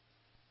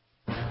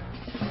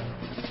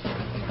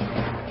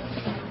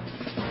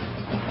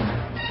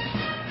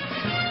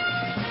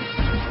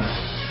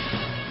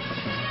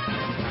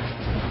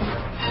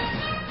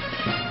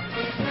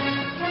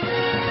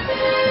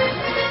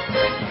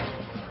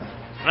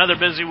 Another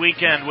busy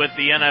weekend with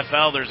the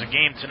NFL. There's a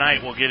game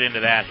tonight. We'll get into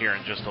that here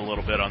in just a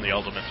little bit on the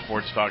Ultimate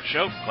Sports Talk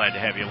Show. Glad to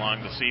have you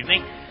along this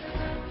evening.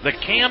 The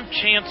Cam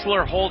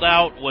Chancellor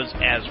holdout was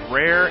as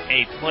rare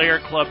a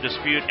player-club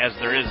dispute as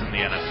there is in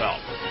the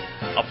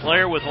NFL. A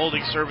player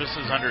withholding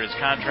services under his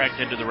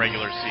contract into the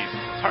regular season.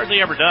 It's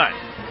hardly ever done.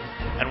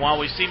 And while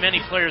we see many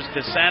players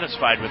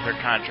dissatisfied with their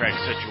contract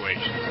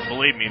situations, and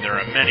believe me, there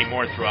are many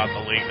more throughout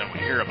the league than we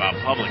hear about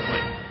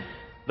publicly,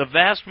 the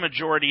vast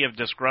majority of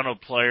disgruntled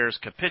players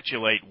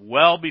capitulate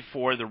well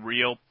before the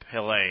real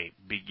play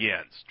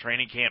begins.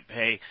 Training camp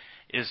pay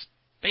is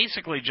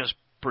basically just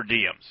per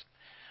diems.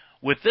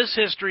 With this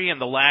history and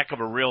the lack of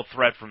a real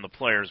threat from the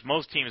players,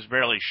 most teams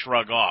barely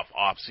shrug off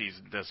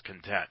off-season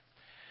discontent.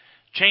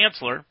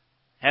 Chancellor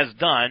has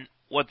done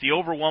what the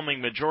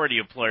overwhelming majority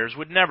of players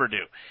would never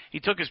do. He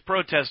took his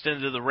protest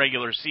into the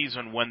regular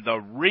season when the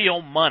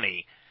real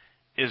money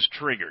is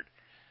triggered.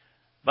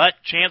 But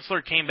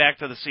Chancellor came back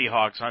to the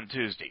Seahawks on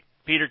Tuesday.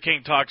 Peter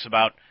King talks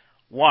about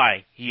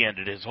why he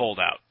ended his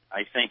holdout.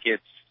 I think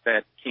it's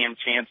that Cam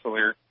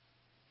Chancellor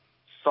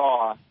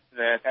saw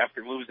that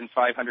after losing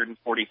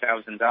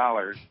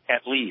 $540,000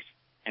 at least,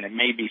 and it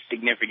may be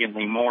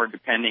significantly more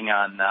depending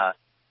on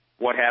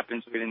what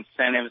happens with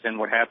incentives and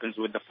what happens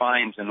with the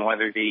fines and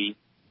whether the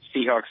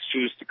Seahawks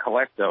choose to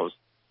collect those.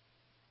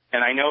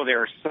 And I know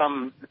there are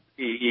some,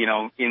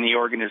 in the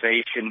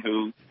organization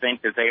who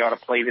think that they ought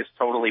to play this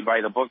totally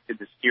by the book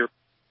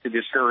to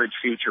discourage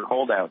future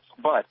holdouts.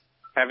 But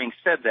having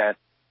said that,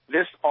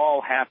 this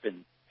all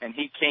happened, and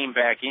he came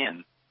back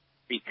in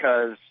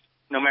because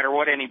no matter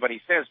what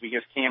anybody says,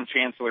 because Cam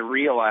Chancellor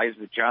realized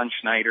that John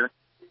Schneider,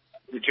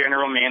 the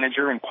general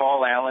manager, and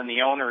Paul Allen,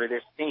 the owner of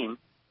this team,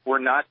 were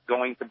not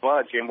going to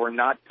budge and were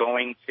not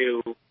going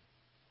to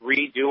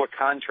redo a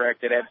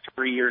contract that had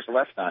 3 years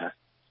left on it.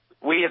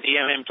 We at the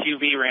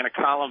MMQB ran a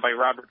column by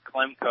Robert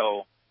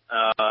Klemko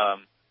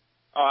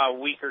a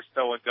week or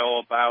so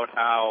ago about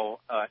how,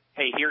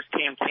 hey, here's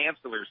Cam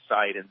Chancellor's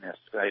side in this.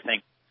 I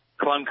think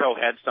Klemko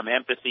had some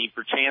empathy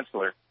for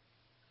Chancellor.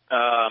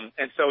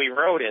 And so he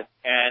wrote it,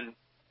 and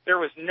there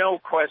was no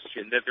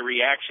question that the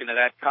reaction to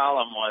that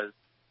column was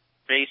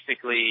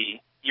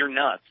basically, you're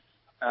nuts.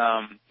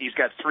 He's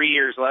got 3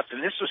 years left,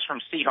 and this was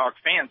from Seahawks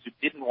fans who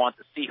didn't want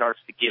the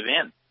Seahawks to give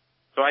in.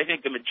 So I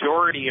think the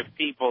majority of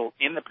people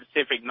in the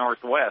Pacific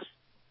Northwest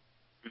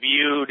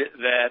viewed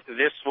that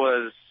this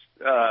was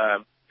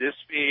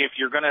if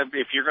you're gonna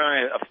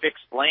affix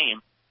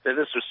blame, that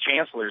this was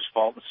Chancellor's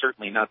fault and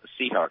certainly not the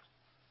Seahawks.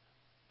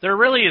 There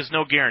really is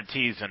no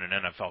guarantees in an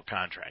NFL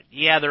contract.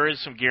 Yeah, there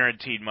is some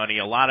guaranteed money.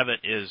 A lot of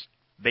it is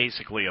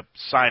basically a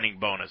signing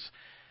bonus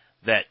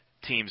that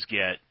teams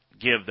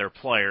give their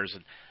players,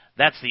 and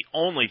that's the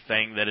only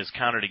thing that is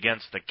counted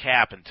against the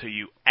cap until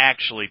you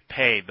actually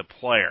pay the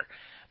player.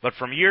 But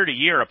from year to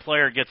year, a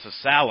player gets a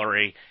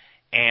salary,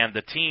 and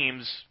the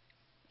teams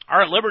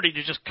are at liberty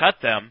to just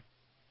cut them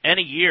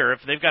any year.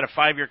 If they've got a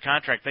 5-year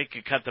contract, they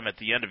could cut them at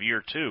the end of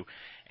year 2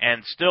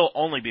 and still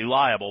only be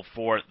liable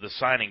for the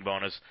signing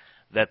bonus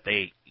that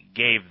they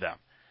gave them.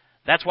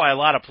 That's why a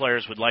lot of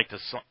players would like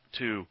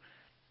to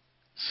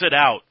sit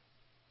out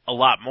a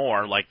lot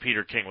more, like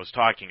Peter King was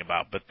talking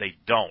about, but they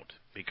don't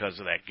because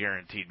of that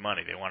guaranteed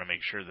money. They want to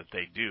make sure that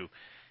they do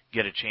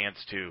get a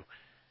chance to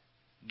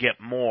get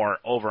more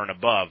over and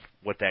above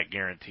what that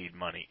guaranteed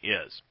money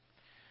is.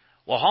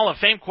 Well, Hall of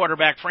Fame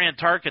quarterback Fran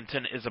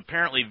Tarkenton is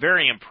apparently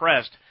very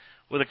impressed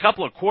with a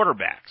couple of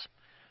quarterbacks.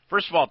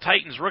 First of all,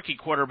 Titans rookie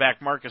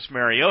quarterback Marcus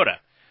Mariota.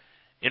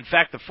 In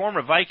fact, the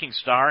former Viking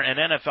star and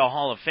NFL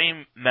Hall of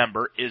Fame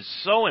member is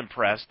so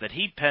impressed that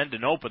he penned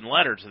an open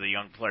letter to the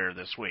young player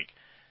this week.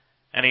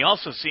 And he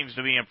also seems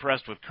to be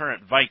impressed with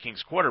current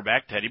Vikings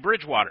quarterback Teddy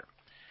Bridgewater.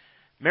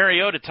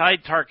 Mariota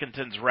tied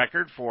Tarkenton's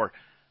record for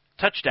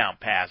touchdown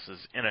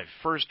passes in a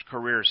first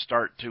career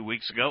start 2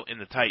 weeks ago in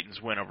the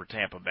Titans' win over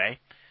Tampa Bay.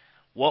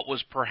 What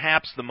was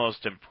perhaps the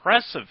most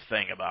impressive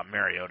thing about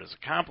Mariota's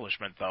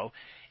accomplishment, though,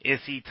 is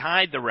he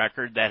tied the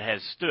record that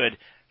has stood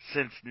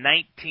since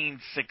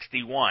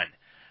 1961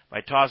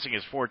 by tossing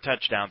his 4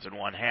 touchdowns in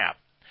one half.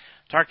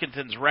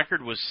 Tarkenton's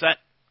record was set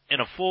in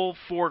a full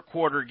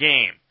 4-quarter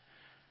game.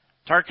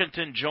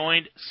 Tarkenton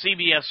joined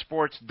CBS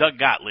Sports' Doug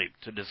Gottlieb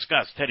to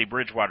discuss Teddy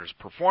Bridgewater's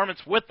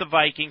performance with the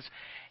Vikings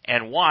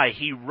and why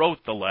he wrote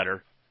the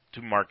letter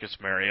to Marcus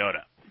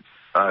Mariota.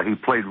 He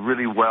played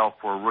really well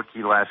for a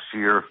rookie last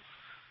year.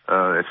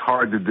 It's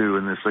hard to do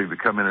in this league to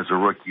come in as a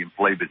rookie and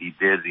play, but he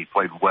did. He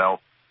played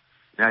well.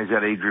 Now he's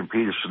got Adrian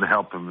Peterson to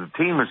help him.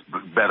 The team is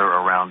better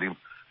around him.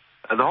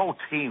 The whole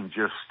team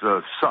just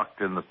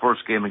sucked in the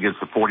first game against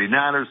the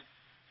 49ers.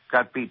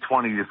 Got beat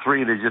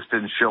 20-3. They just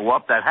didn't show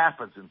up. That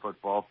happens in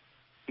football.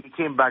 He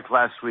came back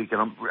last week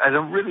and a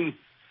really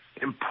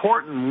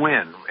important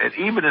win. And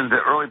even in the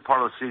early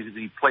part of the season,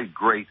 he played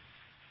great.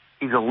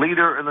 He's a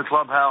leader in the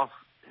clubhouse.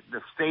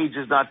 The stage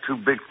is not too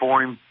big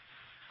for him.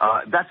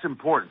 That's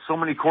important. So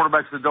many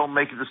quarterbacks that don't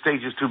make it, the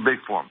stage is too big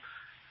for him.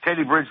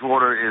 Teddy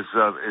Bridgewater is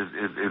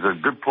a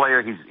good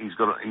player. He's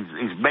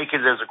making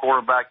it as a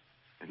quarterback,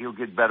 and he'll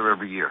get better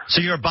every year.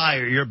 So you're a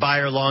buyer. You're a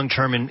buyer long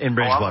term in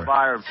Bridgewater. I'm a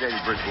buyer of Teddy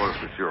Bridgewater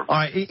for sure. All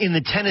right. In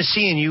the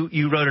Tennessean,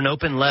 you wrote an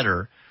open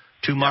letter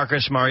to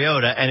Marcus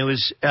Mariota, and it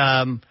was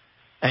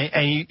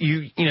and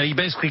you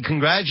basically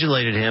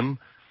congratulated him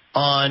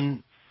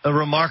on a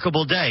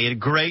remarkable day, a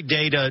great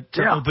day to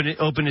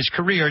open his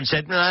career, and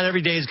said not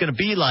every day is going to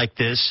be like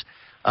this.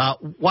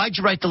 Why'd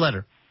you write the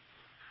letter?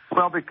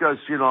 Well, because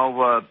he's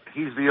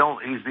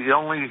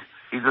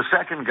the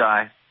second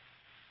guy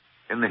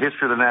in the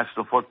history of the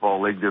National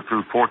Football League that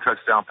threw 4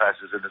 touchdown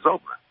passes in his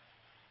opener,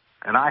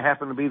 and I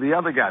happen to be the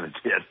other guy that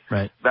did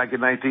back in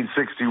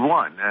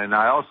 1961, and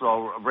I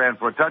also ran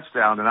for a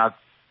touchdown, and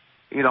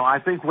I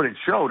think what it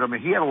showed, I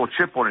mean, he had a little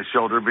chip on his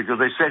shoulder because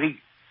they said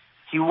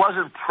he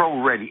wasn't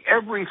pro-ready.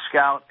 Every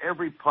scout,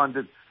 every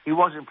pundit, he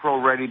wasn't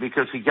pro-ready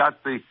because he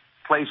got the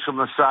plays from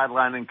the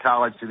sideline in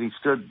college and he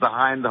stood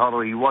behind the huddle.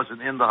 He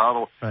wasn't in the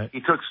huddle. Right. He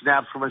took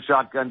snaps from a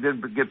shotgun,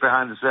 didn't get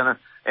behind the center.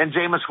 And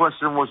Jameis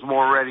Winston was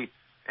more ready,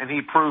 and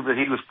he proved that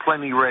he was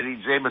plenty ready.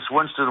 Jameis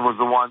Winston was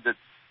the one that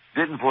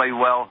didn't play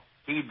well.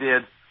 He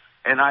did.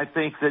 And I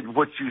think that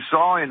what you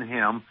saw in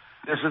him,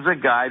 this is a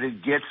guy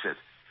that gets it.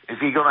 Is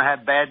he going to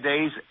have bad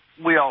days?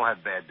 We all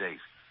have bad days.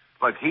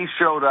 But he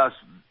showed us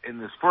in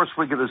this first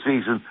week of the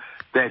season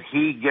that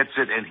he gets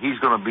it, and he's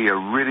going to be a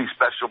really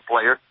special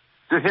player.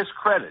 To his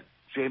credit,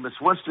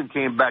 Jameis Winston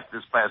came back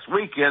this past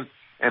weekend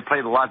and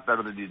played a lot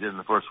better than he did in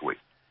the first week.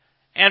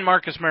 And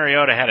Marcus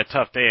Mariota had a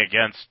tough day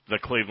against the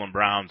Cleveland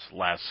Browns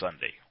last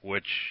Sunday,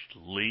 which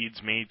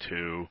leads me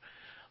to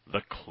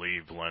the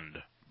Cleveland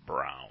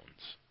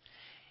Browns.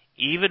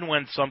 Even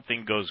when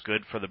something goes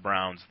good for the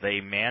Browns, they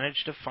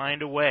manage to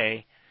find a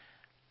way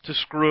to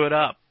screw it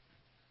up.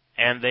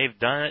 And they've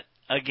done it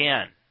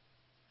again,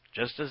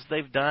 just as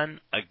they've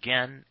done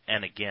again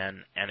and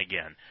again and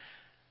again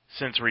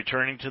since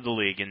returning to the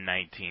league in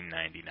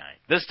 1999.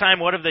 This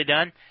time, what have they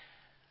done?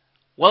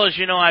 Well, as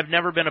you know, I've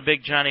never been a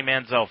big Johnny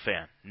Manziel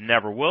fan.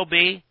 Never will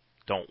be.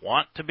 Don't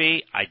want to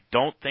be. I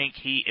don't think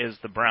he is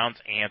the Browns'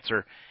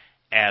 answer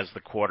as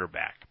the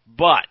quarterback.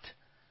 But,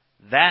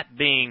 that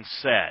being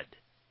said,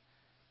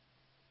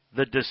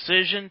 the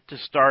decision to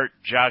start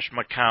Josh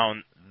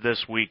McCown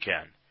this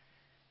weekend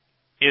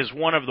is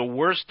one of the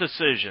worst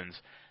decisions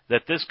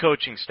that this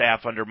coaching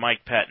staff under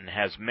Mike Pettin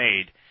has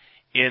made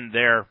in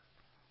their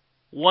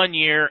 1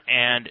 year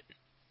and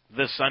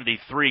this Sunday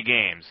 3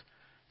 games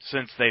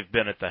since they've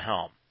been at the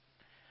helm.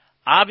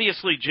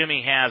 Obviously,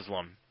 Jimmy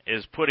Haslam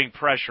is putting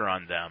pressure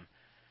on them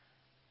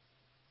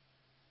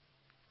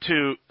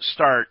to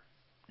start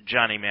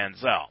Johnny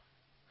Manziel.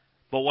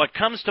 But what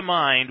comes to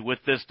mind with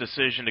this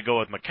decision to go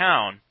with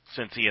McCown,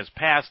 since he has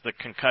passed the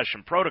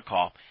concussion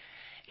protocol,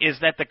 is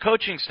that the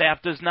coaching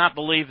staff does not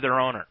believe their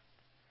owner.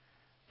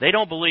 They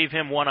don't believe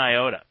him one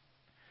iota.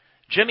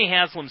 Jimmy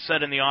Haslam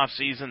said in the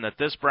offseason that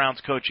this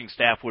Browns coaching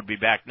staff would be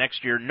back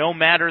next year no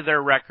matter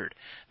their record.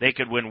 They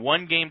could win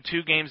 1 game,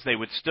 2 games, they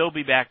would still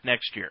be back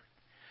next year.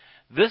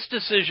 This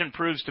decision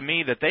proves to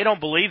me that they don't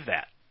believe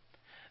that.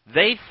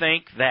 They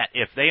think that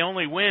if they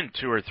only win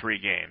 2 or 3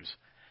 games,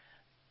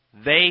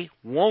 they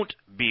won't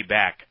be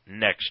back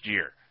next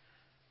year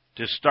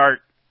to start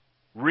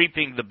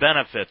reaping the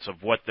benefits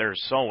of what they're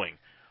sowing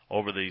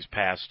over these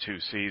past 2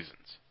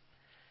 seasons.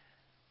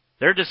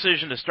 Their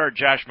decision to start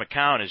Josh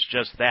McCown is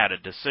just that, a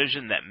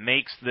decision that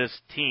makes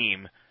this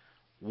team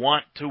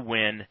want to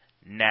win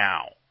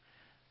now.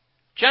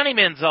 Johnny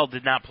Manziel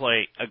did not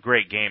play a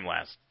great game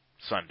last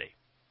Sunday.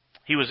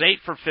 He was 8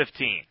 for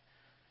 15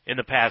 in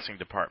the passing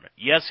department.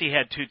 Yes, he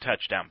had 2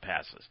 touchdown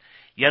passes.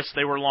 Yes,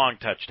 they were long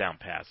touchdown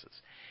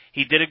passes.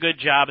 He did a good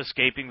job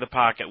escaping the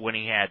pocket when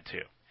he had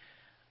to.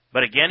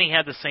 But again, he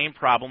had the same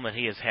problem that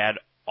he has had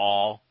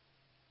all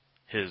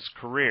his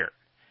career.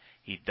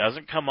 He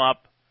doesn't come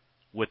up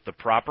with the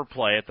proper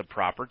play at the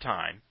proper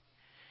time.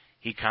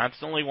 He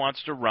constantly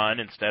wants to run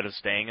instead of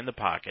staying in the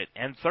pocket.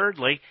 And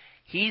thirdly,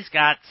 he's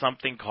got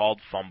something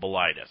called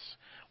fumbleitis.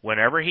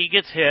 Whenever he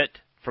gets hit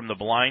from the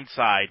blind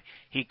side,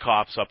 he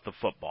coughs up the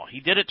football.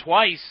 He did it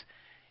twice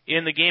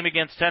in the game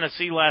against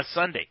Tennessee last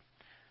Sunday.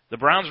 The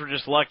Browns were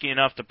just lucky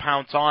enough to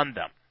pounce on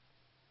them.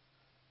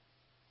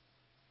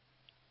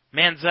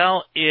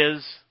 Manziel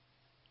is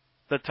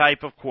the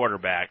type of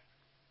quarterback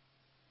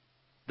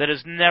that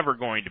is never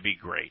going to be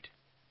great.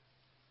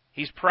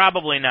 He's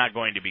probably not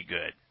going to be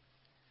good.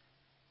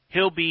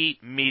 He'll be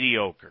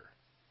mediocre,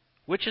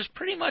 which is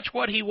pretty much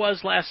what he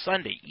was last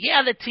Sunday.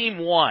 Yeah, the team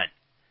won.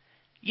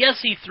 Yes,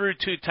 he threw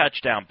 2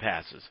 touchdown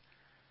passes.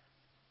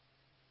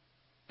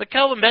 But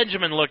Kelvin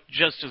Benjamin looked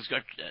just as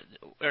good,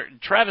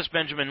 Travis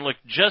Benjamin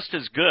looked just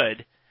as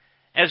good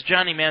as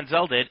Johnny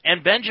Manziel did,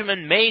 and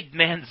Benjamin made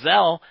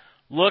Manziel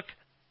look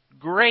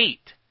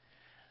great.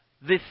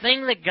 The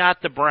thing that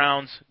got the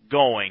Browns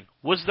going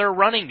was their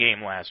running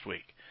game last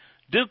week.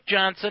 Duke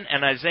Johnson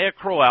and Isaiah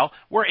Crowell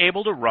were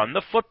able to run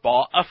the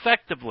football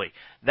effectively.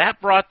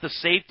 That brought the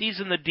safeties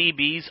and the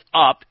DBs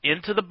up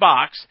into the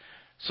box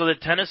so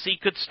that Tennessee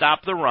could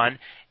stop the run,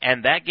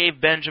 and that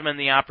gave Benjamin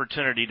the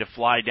opportunity to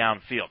fly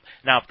downfield.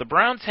 Now, if the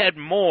Browns had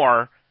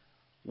more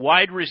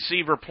wide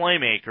receiver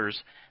playmakers,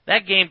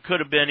 that game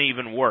could have been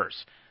even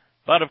worse.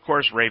 But, of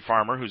course, Ray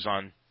Farmer, who's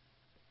on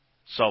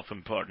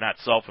not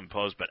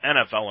self-imposed, but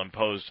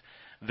NFL-imposed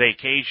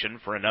vacation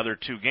for another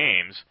 2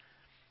 games,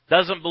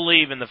 doesn't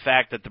believe in the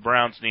fact that the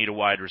Browns need a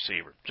wide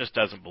receiver. Just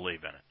doesn't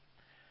believe in it.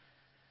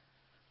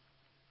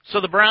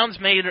 So the Browns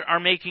are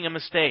making a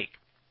mistake.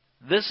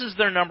 This is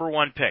their number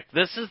 1 pick.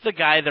 This is the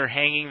guy they're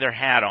hanging their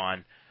hat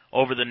on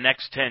over the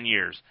next 10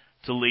 years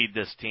to lead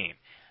this team.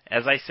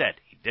 As I said,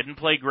 he didn't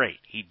play great.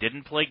 He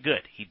didn't play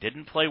good. He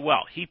didn't play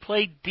well. He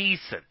played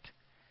decent.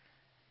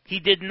 He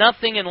did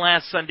nothing in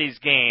last Sunday's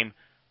game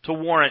to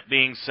warrant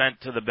being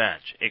sent to the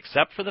bench,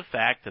 except for the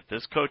fact that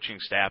this coaching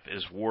staff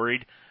is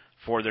worried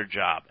for their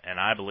job. And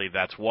I believe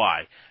that's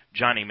why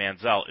Johnny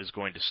Manziel is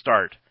going to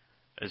start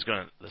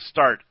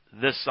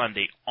this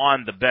Sunday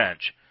on the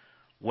bench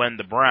when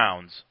the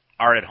Browns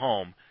are at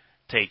home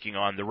taking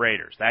on the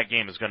Raiders. That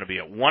game is going to be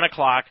at 1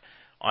 o'clock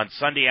on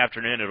Sunday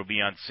afternoon. It'll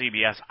be on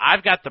CBS.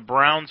 I've got the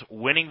Browns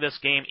winning this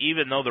game,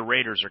 even though the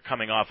Raiders are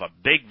coming off a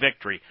big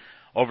victory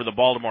over the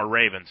Baltimore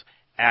Ravens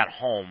at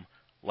home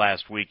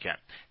last weekend.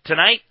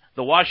 Tonight,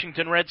 the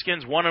Washington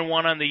Redskins,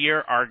 1-1 on the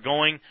year, are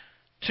going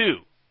to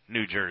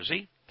New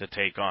Jersey to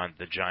take on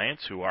the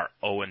Giants, who are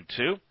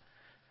 0-2.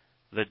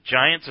 The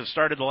Giants have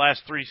started the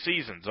last 3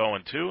 seasons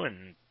 0-2,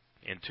 and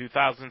in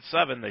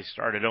 2007, they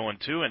started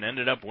 0-2 and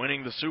ended up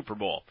winning the Super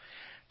Bowl.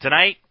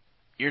 Tonight,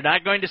 you're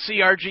not going to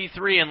see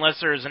RG3 unless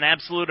there is an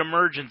absolute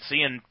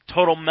emergency and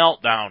total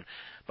meltdown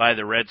by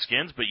the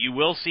Redskins, but you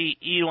will see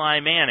Eli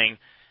Manning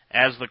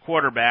as the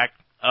quarterback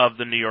of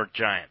the New York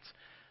Giants.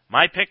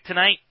 My pick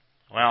tonight,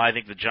 well, I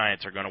think the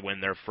Giants are going to win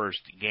their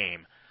first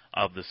game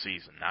of the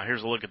season. Now,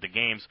 here's a look at the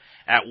games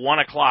at 1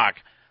 o'clock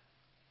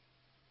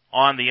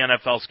on the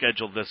NFL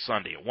schedule this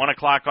Sunday. At 1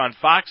 o'clock on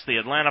Fox, the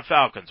Atlanta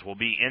Falcons will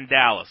be in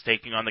Dallas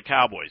taking on the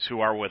Cowboys, who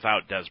are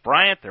without Des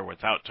Bryant. They're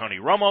without Tony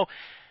Romo.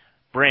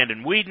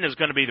 Brandon Weeden is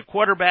going to be the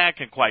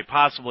quarterback, and quite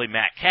possibly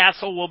Matt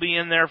Castle will be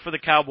in there for the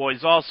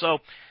Cowboys also.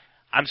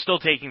 I'm still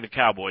taking the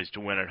Cowboys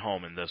to win at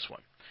home in this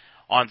one.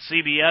 On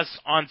CBS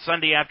on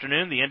Sunday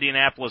afternoon, the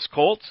Indianapolis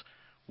Colts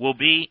will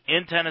be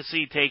in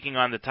Tennessee taking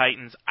on the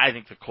Titans. I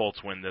think the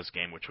Colts win this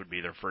game, which would be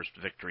their first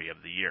victory of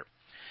the year.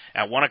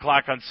 At 1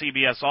 o'clock on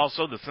CBS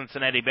also, the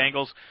Cincinnati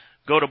Bengals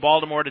go to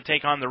Baltimore to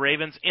take on the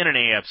Ravens in an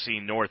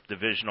AFC North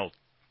divisional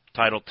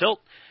title tilt.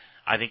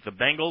 I think the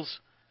Bengals,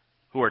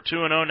 who are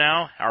 2-0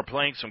 now, are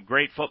playing some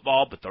great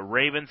football, but the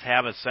Ravens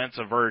have a sense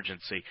of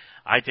urgency.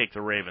 I take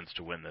the Ravens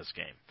to win this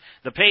game.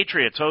 The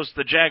Patriots host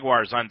the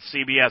Jaguars on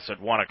CBS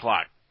at 1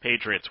 o'clock.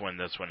 Patriots win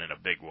this one in a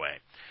big way.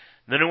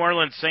 The New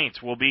Orleans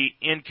Saints will be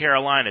in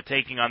Carolina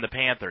taking on the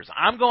Panthers.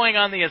 I'm going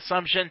on the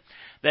assumption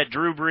that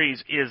Drew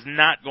Brees is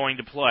not going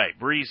to play.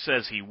 Brees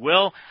says he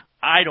will.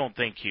 I don't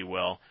think he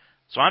will.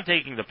 So I'm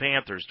taking the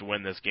Panthers to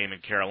win this game in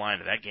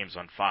Carolina. That game's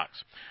on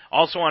Fox.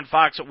 Also on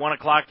Fox at 1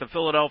 o'clock, the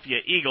Philadelphia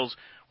Eagles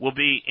will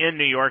be in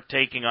New York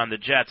taking on the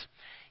Jets.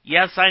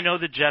 Yes, I know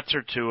the Jets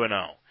are 2-0.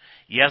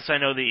 Yes, I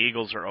know the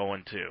Eagles are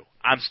 0-2.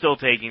 I'm still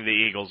taking the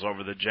Eagles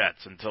over the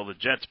Jets. Until the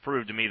Jets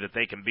prove to me that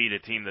they can beat a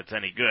team that's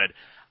any good,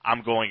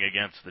 I'm going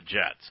against the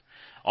Jets.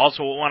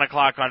 Also at 1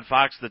 o'clock on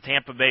Fox, the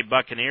Tampa Bay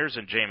Buccaneers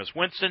and Jameis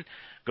Winston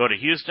go to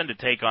Houston to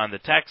take on the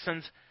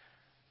Texans,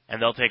 and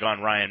they'll take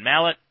on Ryan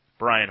Mallett,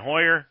 Brian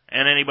Hoyer,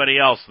 and anybody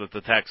else that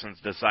the Texans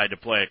decide to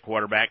play at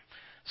quarterback.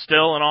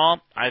 Still in all,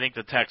 I think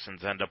the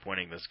Texans end up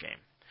winning this game.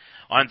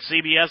 On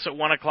CBS at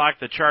 1 o'clock,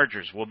 the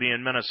Chargers will be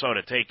in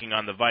Minnesota taking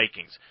on the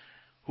Vikings,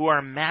 who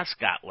are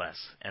mascotless,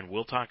 and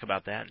we'll talk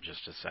about that in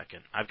just a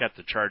second. I've got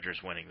the Chargers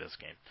winning this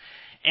game.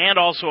 And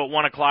also at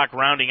 1 o'clock,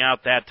 rounding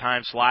out that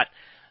time slot,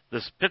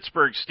 the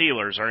Pittsburgh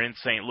Steelers are in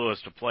St. Louis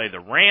to play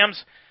the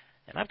Rams,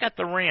 and I've got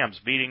the Rams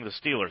beating the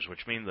Steelers,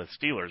 which means the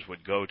Steelers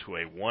would go to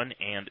a 1-2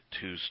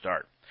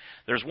 start.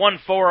 There's one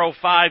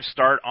 4:05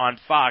 start on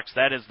Fox.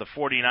 That is the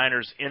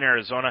 49ers in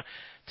Arizona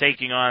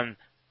taking on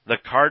the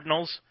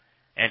Cardinals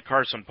and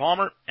Carson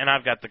Palmer, and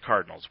I've got the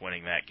Cardinals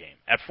winning that game.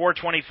 At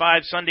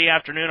 4:25 Sunday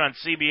afternoon on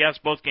CBS,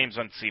 both games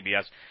on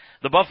CBS,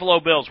 the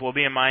Buffalo Bills will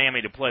be in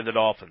Miami to play the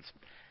Dolphins.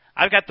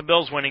 I've got the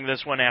Bills winning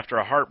this one after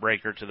a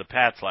heartbreaker to the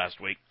Pats last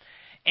week.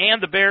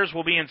 And the Bears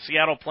will be in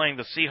Seattle playing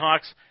the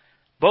Seahawks.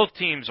 Both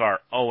teams are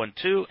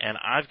 0-2, and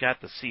I've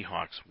got the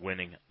Seahawks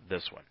winning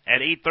this one.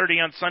 At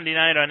 8:30 on Sunday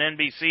night on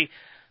NBC,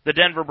 the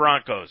Denver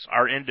Broncos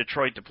are in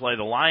Detroit to play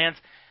the Lions.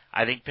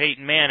 I think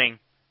Peyton Manning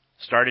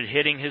started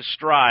hitting his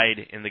stride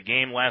in the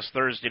game last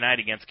Thursday night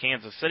against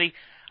Kansas City.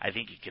 I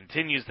think he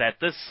continues that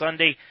this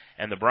Sunday,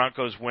 and the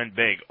Broncos win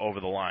big over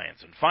the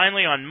Lions. And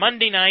finally, on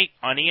Monday night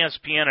on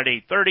ESPN at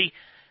 8:30,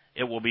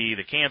 it will be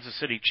the Kansas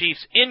City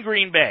Chiefs in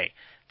Green Bay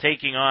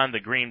taking on the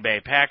Green Bay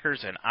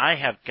Packers, and I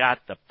have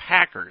got the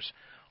Packers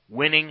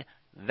winning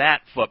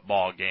that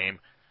football game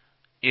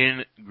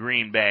in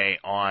Green Bay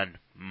on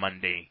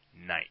Monday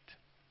night.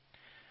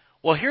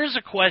 Well, here's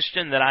a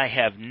question that I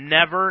have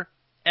never,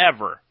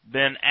 ever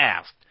been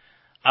asked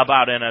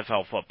about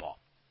NFL football.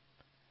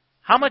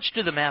 How much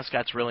do the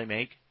mascots really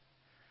make?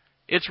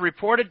 It's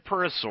reported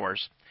per a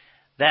source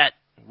that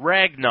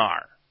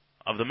Ragnar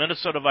of the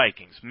Minnesota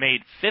Vikings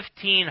made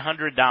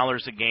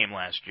 $1,500 a game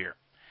last year.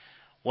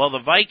 Well, the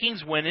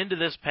Vikings went into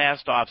this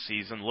past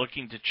offseason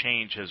looking to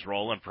change his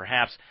role and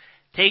perhaps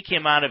take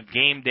him out of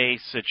game day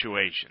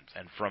situations.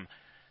 And from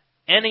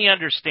any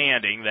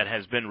understanding that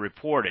has been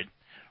reported,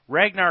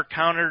 Ragnar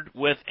countered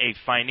with a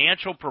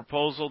financial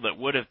proposal that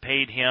would have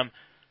paid him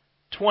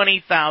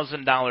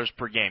 $20,000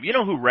 per game. You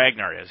know who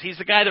Ragnar is. He's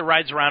the guy that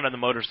rides around on the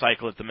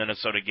motorcycle at the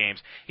Minnesota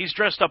games. He's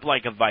dressed up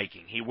like a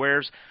Viking. He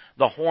wears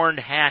the horned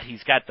hat.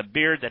 He's got the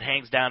beard that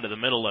hangs down to the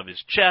middle of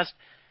his chest.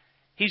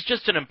 He's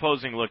just an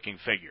imposing-looking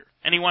figure.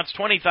 And he wants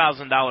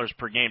 $20,000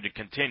 per game to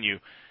continue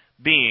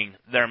being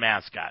their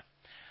mascot.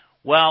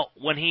 Well,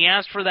 when he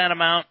asked for that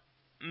amount,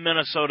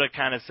 Minnesota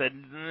kind of said,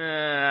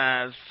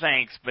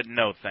 thanks, but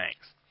no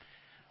thanks.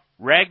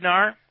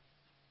 Ragnar,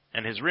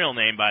 and his real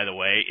name, by the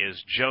way,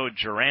 is Joe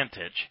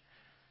Jurantich,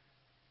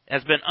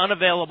 has been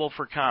unavailable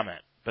for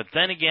comment. But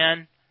then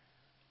again,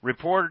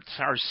 reports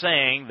are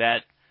saying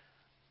that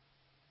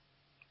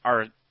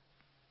are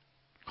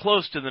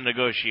close to the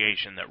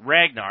negotiation that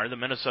Ragnar, the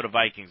Minnesota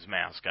Vikings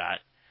mascot,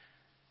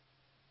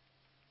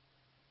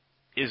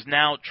 is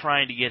now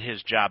trying to get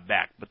his job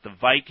back. But the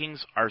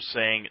Vikings are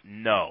saying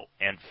no,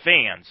 and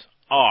fans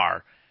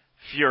are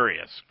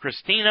furious.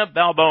 Christina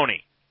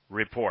Balboni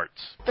reports.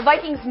 The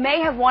Vikings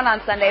may have won on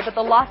Sunday, but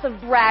the loss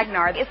of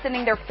Ragnar is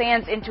sending their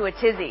fans into a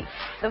tizzy.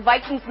 The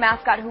Vikings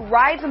mascot who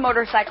rides a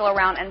motorcycle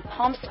around and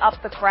pumps up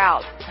the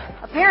crowd.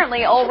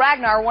 Apparently, old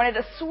Ragnar wanted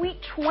a sweet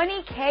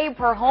 $20,000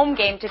 per home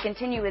game to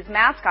continue his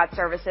mascot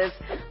services,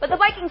 but the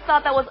Vikings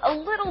thought that was a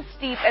little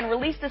steep and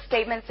released a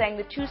statement saying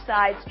the two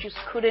sides just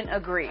couldn't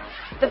agree.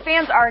 The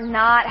fans are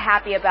not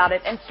happy about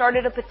it and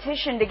started a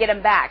petition to get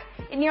him back.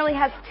 It nearly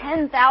has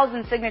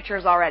 10,000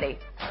 signatures already.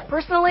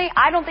 Personally,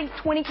 I don't think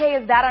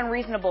 $20,000 is that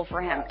unreasonable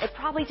for him. It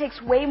probably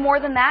takes way more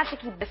than that to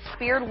keep the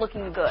Spear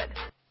looking good.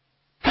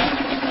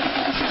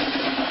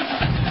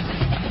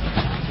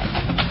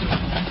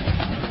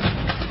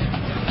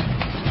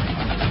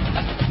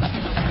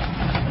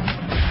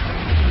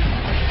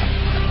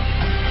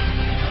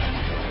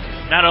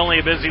 Not only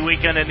a busy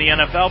weekend in the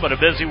NFL, but a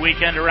busy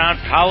weekend around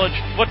college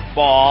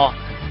football.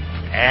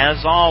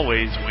 As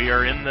always, we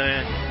are in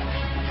the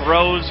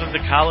throes of the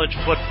college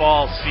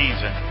football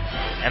season,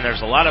 and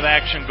there's a lot of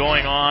action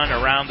going on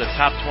around the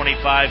top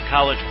 25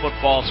 college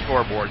football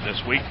scoreboard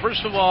this week.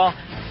 First of all,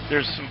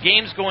 there's some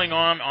games going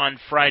on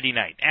Friday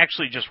night,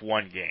 actually just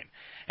one game,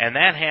 and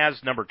that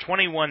has number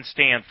 21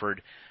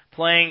 Stanford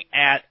playing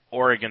at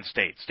Oregon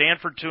State.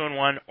 Stanford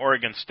 2-1,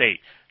 Oregon State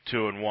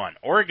 2-1.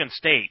 Oregon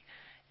State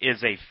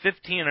is a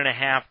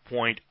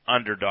 15.5-point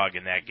underdog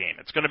in that game.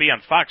 It's going to be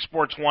on Fox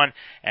Sports 1,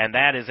 and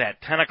that is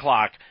at 10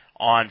 o'clock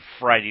on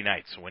Friday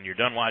night. So when you're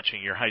done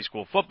watching your high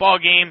school football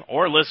game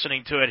or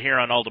listening to it here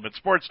on Ultimate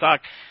Sports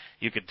Talk,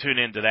 you can tune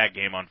into that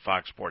game on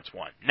Fox Sports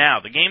 1. Now,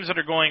 the games that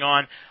are going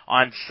on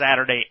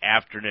Saturday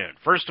afternoon.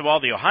 First of all,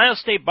 the Ohio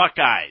State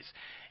Buckeyes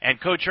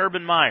and Coach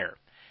Urban Meyer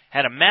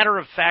had a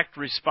matter-of-fact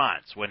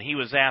response when he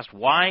was asked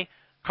why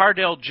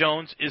Cardale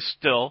Jones is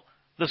still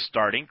the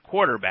starting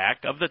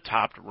quarterback of the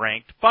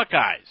top-ranked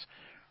Buckeyes.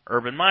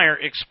 Urban Meyer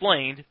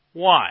explained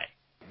why.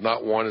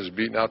 Not one is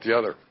beating out the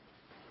other,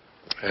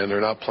 and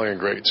they're not playing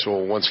great. So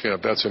once again,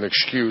 if that's an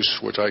excuse,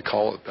 which I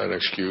call it an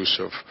excuse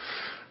of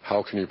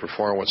how can you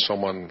perform with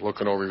someone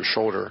looking over your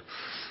shoulder,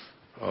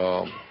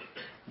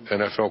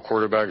 NFL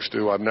quarterbacks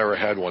do. I've never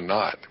had one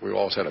not. We've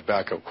always had a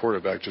backup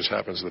quarterback. Just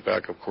happens the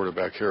backup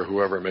quarterback here,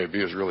 whoever it may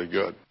be, is really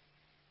good.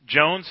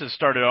 Jones has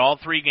started all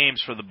 3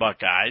 games for the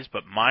Buckeyes,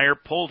 but Meyer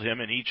pulled him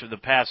in each of the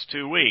past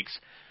 2 weeks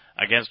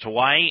against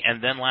Hawaii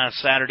and then last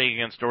Saturday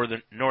against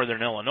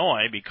Northern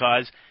Illinois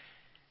because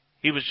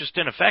he was just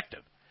ineffective.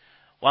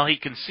 While he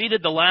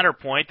conceded the latter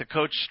point, the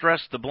coach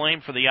stressed the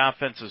blame for the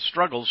offense's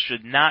struggles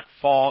should not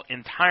fall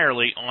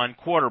entirely on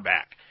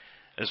quarterback.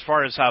 As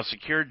far as how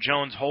secure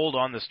Jones' hold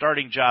on the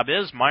starting job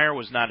is, Meyer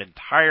was not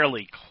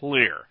entirely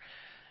clear.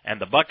 And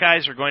the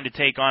Buckeyes are going to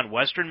take on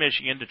Western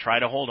Michigan to try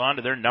to hold on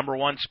to their number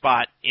 1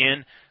 spot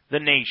in the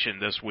nation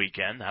this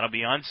weekend. That'll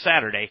be on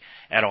Saturday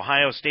at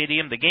Ohio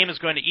Stadium. The game is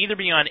going to either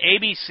be on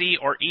ABC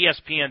or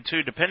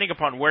ESPN2, depending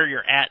upon where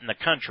you're at in the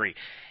country.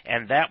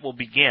 And that will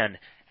begin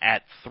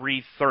at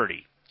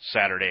 3:30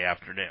 Saturday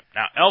afternoon.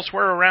 Now,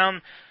 elsewhere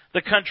around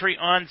the country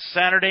on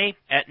Saturday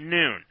at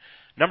noon,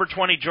 number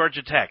 20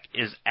 Georgia Tech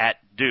is at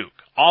Duke.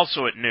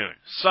 Also at noon,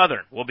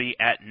 Southern will be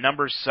at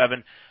number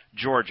 7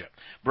 Georgia.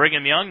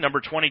 Brigham Young,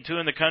 number 22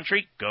 in the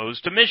country, goes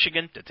to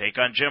Michigan to take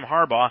on Jim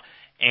Harbaugh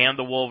and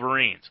the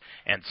Wolverines.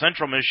 And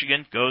Central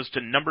Michigan goes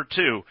to number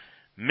 2,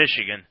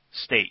 Michigan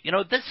State. You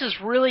know, this has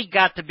really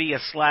got to be a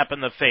slap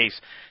in the face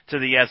to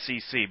the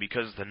SEC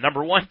because the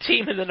number 1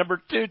 team and the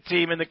number 2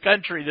 team in the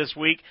country this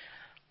week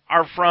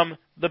are from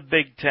the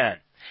Big Ten.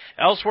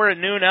 Elsewhere at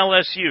noon,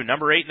 LSU,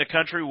 number 8 in the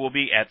country, will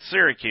be at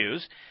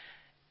Syracuse.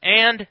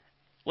 And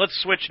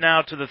let's switch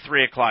now to the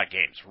 3 o'clock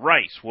games.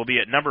 Rice will be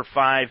at number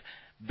 5,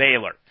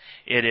 Baylor.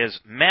 It is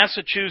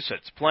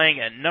Massachusetts playing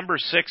at number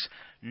 6,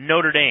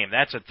 Notre Dame.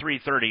 That's at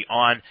 3:30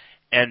 on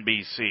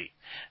NBC.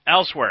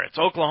 Elsewhere, it's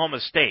Oklahoma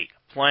State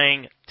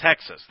playing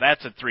Texas.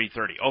 That's at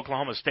 3:30.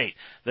 Oklahoma State,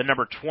 the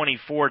number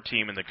 24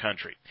 team in the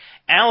country.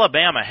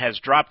 Alabama has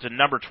dropped to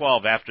number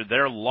 12 after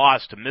their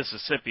loss to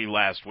Mississippi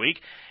last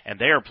week, and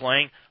they are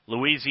playing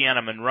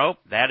Louisiana Monroe.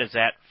 That is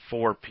at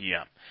 4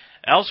 p.m.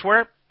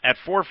 Elsewhere, at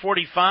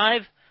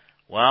 4:45,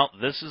 well,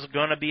 this is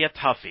going to be a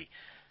toughie.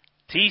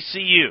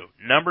 TCU,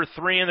 number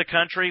 3 in the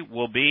country,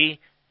 will be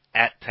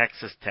at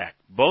Texas Tech.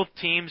 Both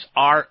teams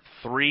are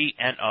 3-0.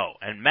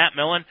 And Matt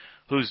Millen,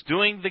 who's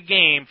doing the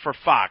game for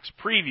Fox,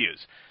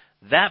 previews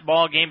that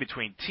ball game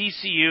between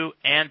TCU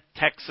and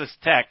Texas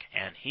Tech,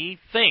 and he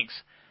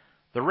thinks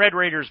the Red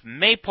Raiders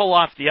may pull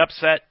off the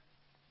upset,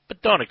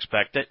 but don't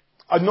expect it.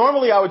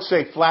 Normally I would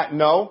say flat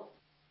no,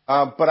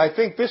 but I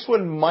think this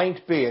one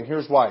might be, and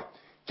here's why.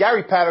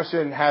 Gary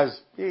Patterson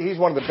he's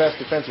one of the best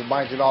defensive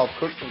minds in all of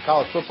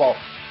college football,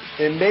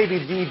 and maybe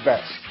the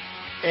best.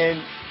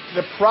 And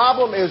the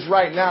problem is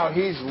right now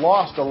he's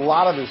lost a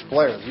lot of his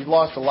players. He's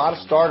lost a lot of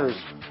starters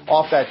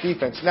off that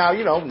defense. Now,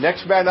 you know,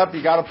 next man up,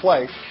 you got to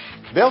play.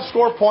 They'll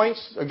score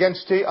points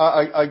against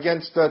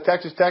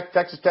Texas Tech.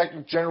 Texas Tech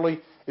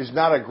generally is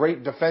not a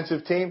great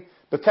defensive team,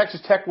 but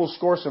Texas Tech will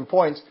score some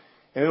points,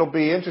 and it'll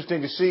be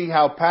interesting to see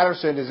how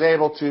Patterson is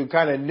able to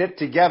kind of knit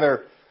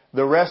together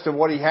the rest of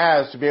what he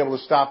has to be able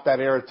to stop that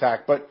air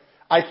attack. But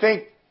I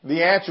think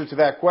the answer to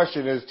that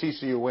question is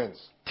TCU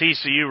wins.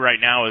 TCU right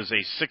now is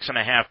a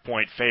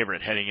 6.5-point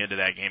favorite heading into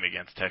that game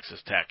against Texas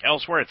Tech.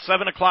 Elsewhere at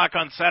 7 o'clock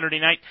on Saturday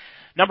night,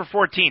 number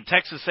 14,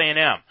 Texas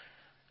A&M,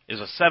 is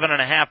a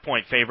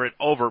 7.5-point favorite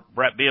over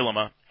Brett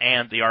Bielema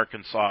and the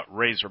Arkansas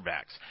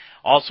Razorbacks.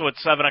 Also at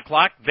 7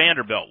 o'clock,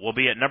 Vanderbilt will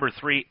be at number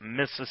 3,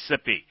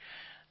 Mississippi.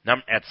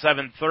 At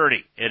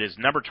 7:30, it is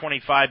number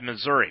 25,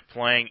 Missouri,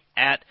 playing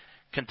at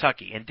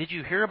Kentucky. And did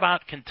you hear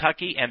about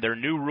Kentucky and their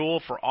new rule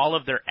for all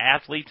of their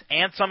athletes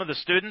and some of the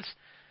students?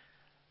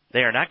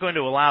 They are not going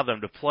to allow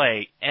them to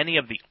play any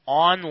of the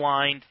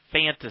online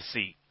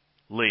fantasy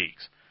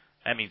leagues.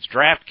 That means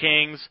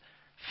DraftKings,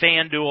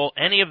 FanDuel,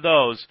 any of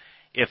those.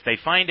 If they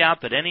find out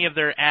that any of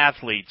their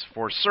athletes,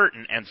 for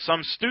certain, and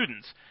some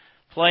students,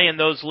 play in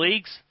those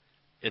leagues,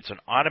 it's an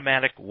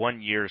automatic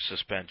 1-year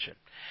suspension.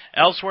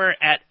 Elsewhere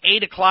at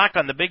 8 o'clock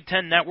on the Big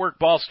Ten Network,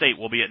 Ball State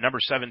will be at number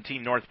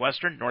 17,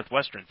 Northwestern.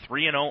 Northwestern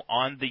 3-0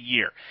 on the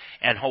year.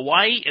 And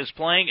Hawaii is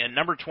playing at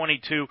number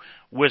 22,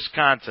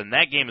 Wisconsin.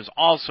 That game is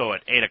also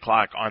at 8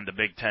 o'clock on the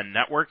Big Ten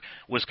Network.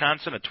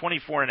 Wisconsin, a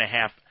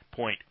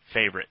 24.5-point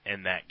favorite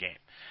in that game.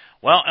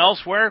 Well,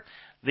 elsewhere,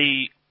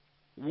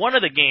 one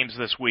of the games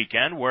this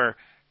weekend where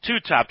 2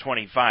 top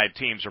 25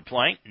 teams are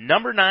playing,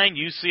 number 9,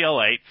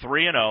 UCLA,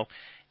 3-0,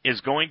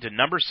 is going to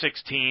number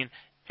 16,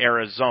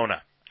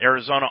 Arizona.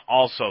 Arizona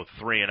also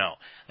 3-0.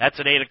 That's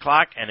at 8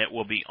 o'clock, and it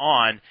will be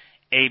on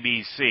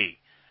ABC.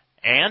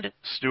 And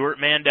Stuart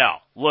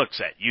Mandel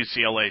looks at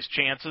UCLA's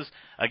chances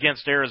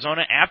against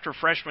Arizona after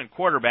freshman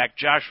quarterback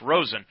Josh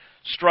Rosen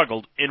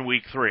struggled in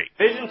Week 3.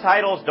 Division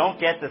titles don't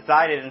get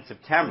decided in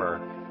September,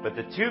 but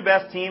the two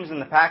best teams in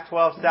the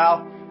Pac-12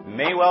 South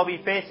may well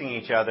be facing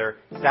each other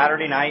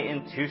Saturday night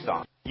in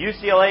Tucson.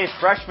 UCLA's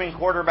freshman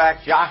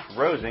quarterback Josh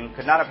Rosen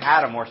could not have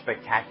had a more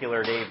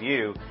spectacular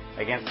debut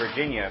against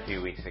Virginia a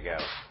few weeks ago.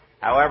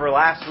 However,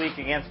 last week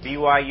against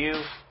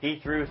BYU, he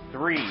threw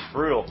 3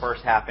 brutal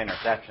first-half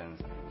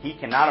interceptions. He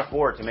cannot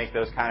afford to make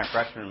those kind of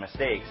freshman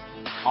mistakes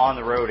on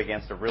the road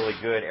against a really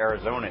good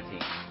Arizona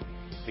team.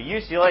 But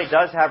UCLA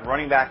does have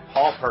running back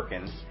Paul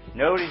Perkins.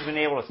 Nobody's been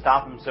able to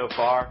stop him so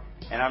far,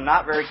 and I'm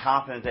not very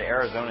confident that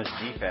Arizona's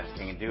defense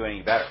can do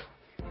any better.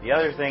 The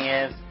other thing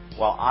is,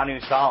 while Anu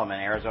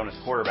Solomon, Arizona's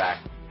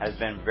quarterback, has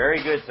been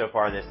very good so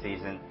far this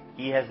season,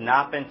 he has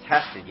not been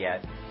tested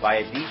yet by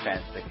a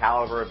defense the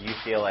caliber of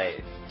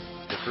UCLA's.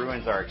 The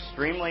Bruins are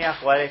extremely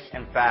athletic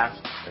and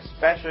fast,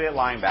 especially at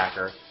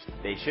linebacker.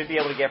 They should be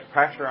able to get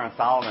pressure on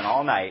Solomon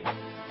all night,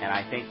 and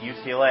I think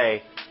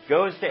UCLA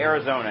goes to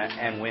Arizona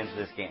and wins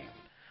this game.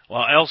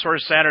 Well, elsewhere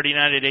Saturday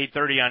night at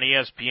 8:30 on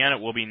ESPN,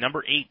 it will be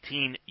number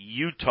 18,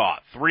 Utah,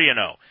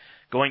 3-0,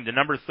 going to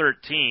number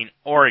 13,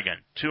 Oregon,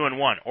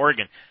 2-1.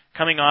 Oregon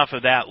coming off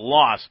of that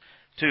loss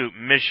to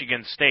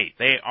Michigan State.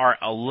 They are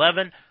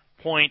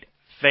 11-point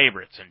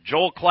favorites, and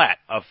Joel Klatt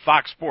of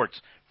Fox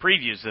Sports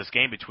previews this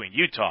game between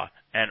Utah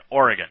and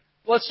Oregon.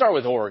 Let's start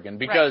with Oregon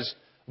because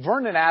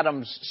Vernon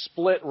Adams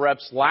split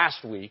reps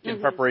last week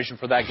in preparation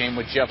for that game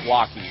with Jeff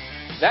Locke.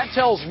 That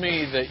tells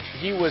me that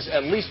he was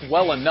at least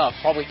well enough,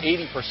 probably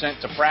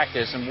 80% to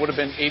practice, and would have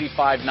been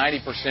 85,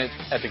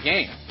 90% at the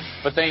game.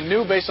 But they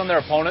knew based on their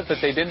opponent that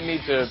they didn't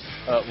need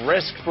to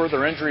risk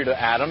further injury to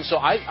Adams. So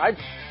I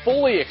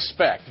fully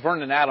expect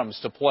Vernon Adams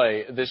to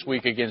play this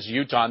week against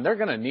Utah, and they're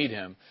going to need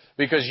him.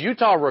 Because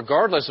Utah,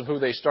 regardless of who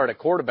they start at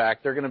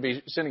quarterback, they're going to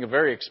be sending a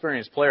very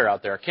experienced player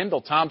out there.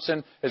 Kendall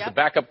Thompson is the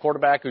backup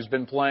quarterback who's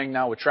been playing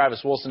now with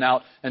Travis Wilson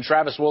out, and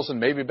Travis Wilson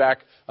may be back.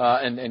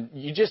 And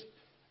you just,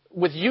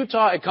 with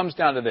Utah, it comes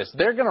down to this.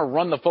 They're going to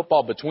run the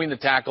football between the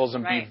tackles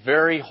and be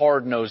very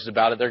hard-nosed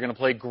about it. They're going to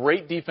play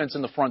great defense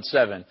in the front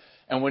seven.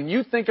 And when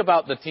you think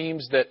about the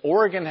teams that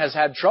Oregon has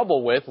had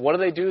trouble with, what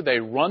do? They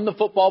run the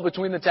football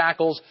between the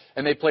tackles,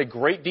 and they play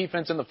great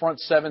defense in the front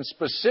seven.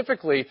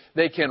 Specifically,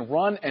 they can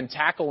run and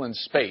tackle in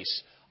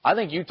space. I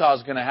think Utah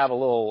is going to have a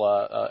little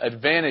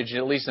advantage,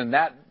 at least in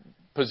that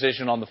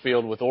position on the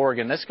field with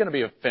Oregon. That's going to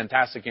be a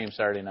fantastic game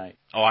Saturday night.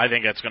 Oh, I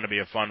think that's going to be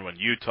a fun one,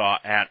 Utah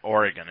at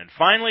Oregon. And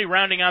finally,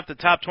 rounding out the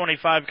top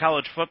 25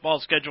 college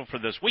football schedule for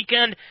this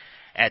weekend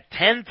at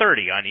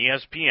 10:30 on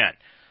ESPN.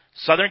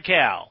 Southern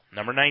Cal,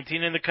 number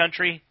 19 in the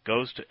country,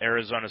 goes to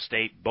Arizona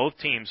State. Both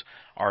teams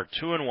are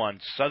 2-1.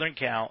 Southern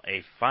Cal,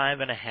 a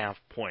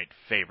 5.5-point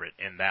favorite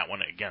in that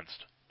one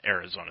against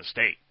Arizona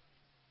State.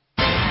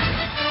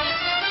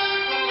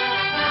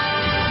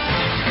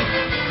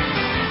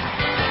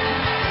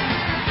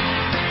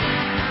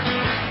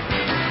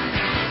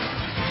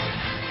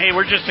 Hey,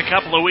 we're just a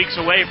couple of weeks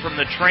away from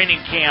the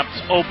training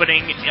camps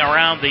opening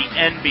around the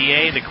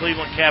NBA. The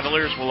Cleveland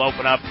Cavaliers will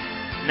open up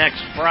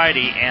next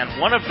Friday, and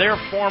one of their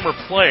former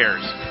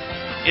players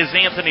is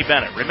Anthony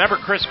Bennett. Remember,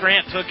 Chris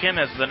Grant took him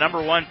as the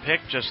number 1 pick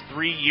just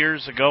 3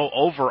 years ago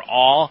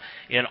overall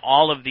in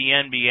all of the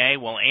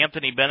NBA. Well,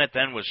 Anthony Bennett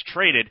then was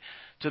traded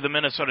to the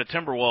Minnesota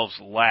Timberwolves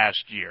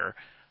last year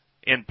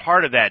in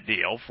part of that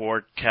deal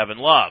for Kevin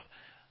Love.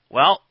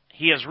 Well,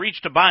 he has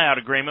reached a buyout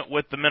agreement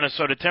with the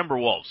Minnesota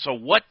Timberwolves. So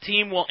what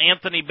team will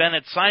Anthony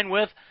Bennett sign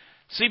with?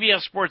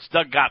 CBS Sports'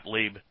 Doug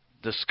Gottlieb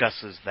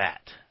discusses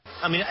that.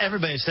 I mean,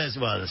 everybody says,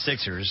 well, the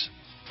Sixers,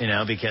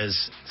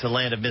 because it's a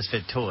land of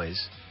misfit toys.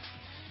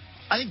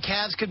 I think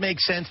Cavs could make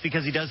sense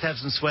because he does have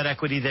some sweat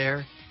equity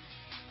there.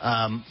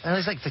 And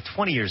he's like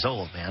 20 years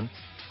old, man.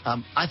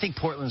 I think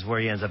Portland's where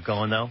he ends up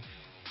going, though.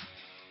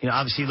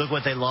 Obviously, look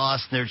what they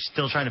lost, and they're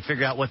still trying to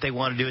figure out what they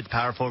want to do at the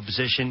power forward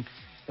position.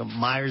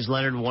 Myers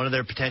Leonard, one of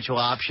their potential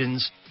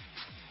options.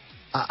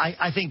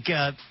 I think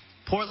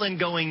Portland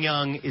going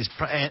young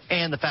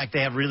and the fact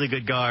they have really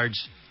good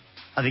guards,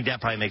 I think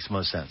that probably makes the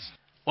most sense.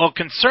 Well,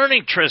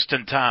 concerning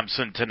Tristan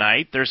Thompson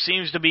tonight, there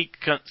seems to be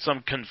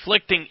some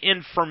conflicting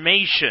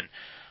information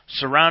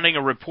surrounding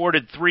a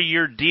reported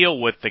 3-year deal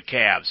with the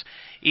Cavs.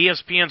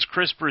 ESPN's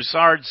Chris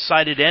Broussard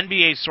cited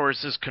NBA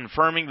sources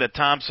confirming that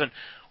Thompson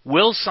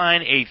will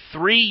sign a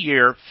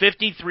 3-year,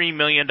 $53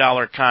 million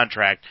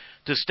contract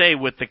to stay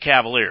with the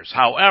Cavaliers.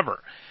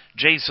 However,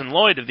 Jason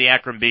Lloyd of the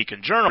Akron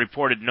Beacon Journal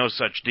reported no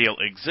such deal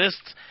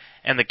exists,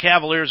 and the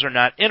Cavaliers are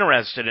not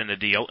interested in a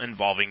deal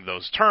involving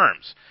those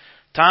terms.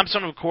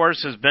 Thompson, of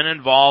course, has been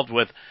involved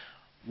with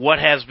what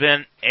has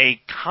been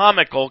a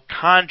comical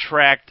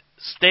contract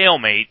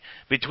stalemate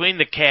between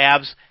the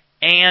Cavs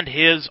and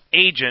his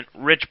agent,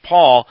 Rich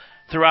Paul,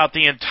 throughout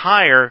the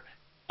entire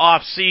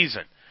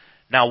offseason.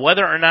 Now,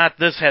 whether or not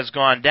this has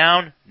gone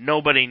down,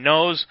 nobody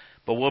knows,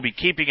 but we'll be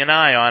keeping an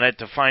eye on it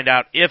to find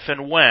out if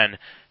and when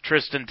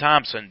Tristan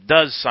Thompson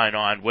does sign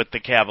on with the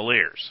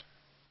Cavaliers.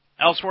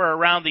 Elsewhere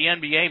around the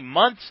NBA,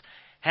 months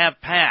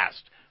have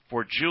passed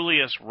for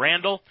Julius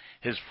Randle.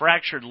 His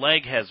fractured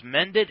leg has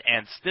mended,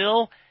 and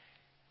still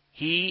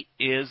he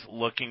is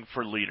looking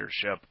for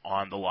leadership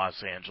on the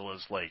Los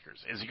Angeles Lakers.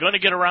 Is he going to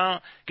get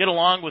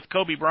along with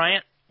Kobe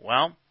Bryant?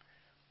 Well,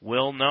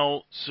 we'll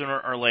know sooner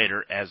or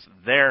later as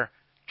their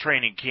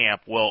training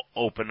camp will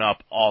open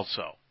up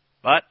also.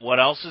 But what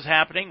else is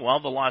happening?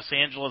 Well, the Los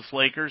Angeles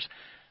Lakers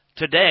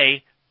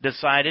today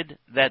decided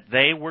that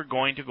they were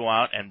going to go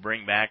out and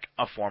bring back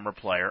a former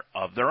player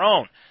of their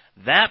own,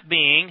 that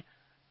being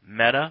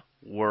Metta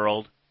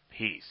World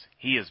Peace.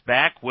 He is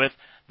back with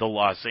the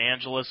Los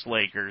Angeles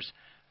Lakers,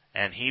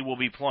 and he will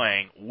be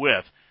playing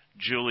with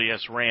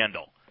Julius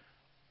Randle.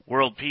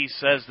 World Peace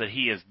says that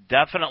he is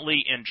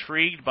definitely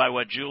intrigued by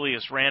what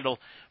Julius Randle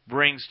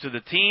brings to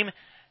the team,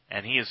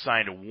 and he has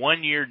signed a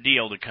one-year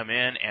deal to come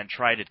in and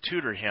try to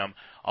tutor him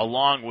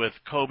along with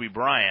Kobe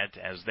Bryant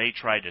as they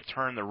try to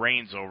turn the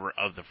reins over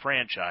of the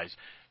franchise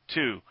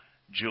to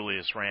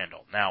Julius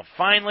Randle. Now,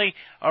 finally,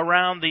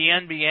 around the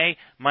NBA,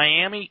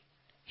 Miami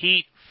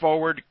Heat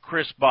forward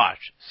Chris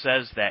Bosh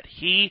says that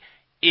he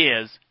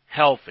is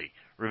healthy.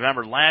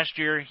 Remember, last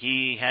year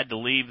he had to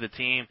leave the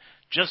team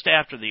just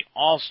after the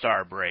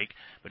All-Star break,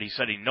 but he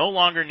said he no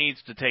longer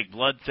needs to take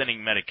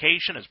blood-thinning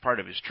medication as part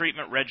of his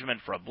treatment regimen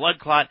for a blood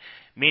clot,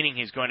 meaning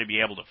he's going to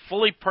be able to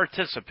fully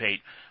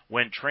participate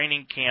when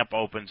training camp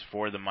opens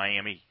for the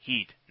Miami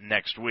Heat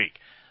next week.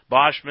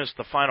 Bosh missed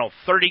the final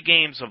 30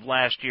 games of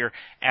last year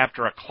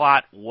after a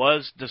clot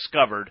was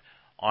discovered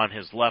on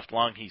his left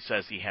lung. He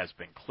says he has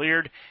been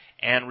cleared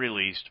and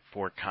released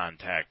for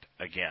contact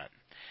again.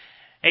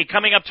 Hey,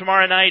 coming up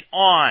tomorrow night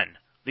on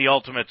the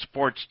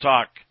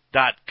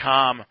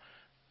UltimateSportsTalk.com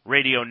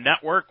radio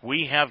network,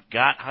 we have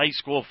got high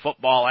school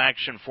football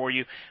action for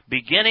you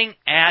beginning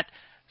at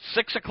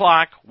 6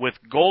 o'clock with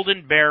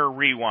Golden Bear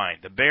Rewind.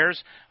 The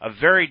Bears, a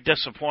very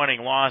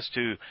disappointing loss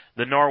to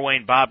the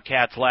Norwayne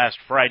Bobcats last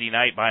Friday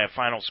night by a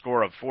final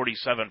score of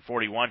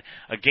 47-41,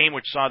 a game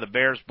which saw the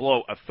Bears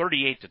blow a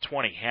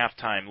 38-20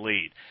 halftime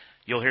lead.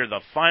 You'll hear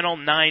the final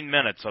 9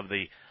 minutes of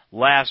the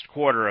last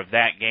quarter of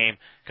that game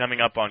coming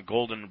up on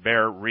Golden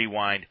Bear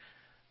Rewind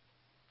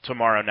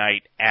tomorrow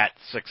night at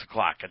 6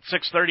 o'clock. At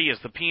 6:30 is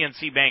the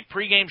PNC Bank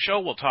pregame show.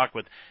 We'll talk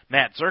with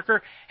Matt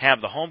Zerker,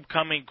 have the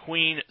Homecoming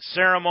Queen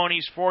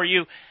ceremonies for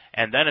you,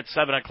 and then at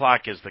 7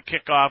 o'clock is the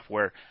kickoff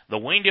where the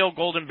Waynedale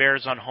Golden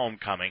Bears on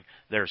homecoming,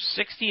 their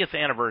 60th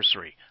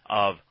anniversary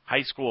of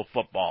high school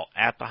football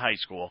at the high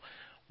school,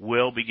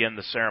 will begin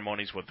the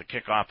ceremonies with the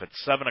kickoff at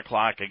 7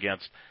 o'clock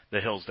against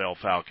the Hillsdale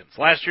Falcons.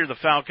 Last year, the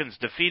Falcons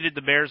defeated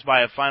the Bears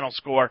by a final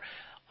score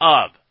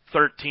of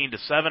 13-7.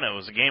 It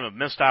was a game of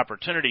missed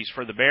opportunities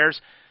for the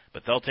Bears,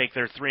 but they'll take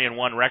their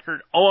 3-1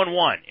 record,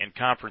 0-1 in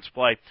conference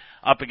play,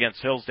 up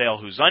against Hillsdale,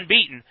 who's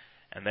unbeaten,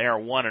 and they are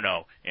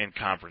 1-0 in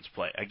conference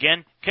play.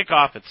 Again,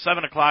 kickoff at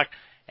 7 o'clock,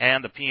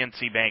 and the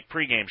PNC Bank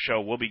pregame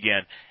show will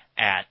begin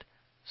at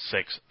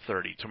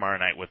 6:30 tomorrow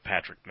night with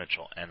Patrick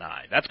Mitchell and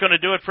I. That's going to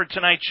do it for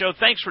tonight's show.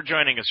 Thanks for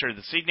joining us here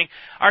this evening.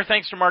 Our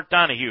thanks to Mark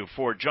Donahue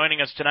for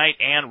joining us tonight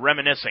and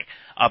reminiscing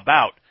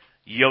about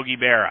Yogi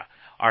Berra.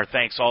 Our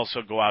thanks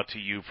also go out to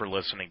you for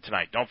listening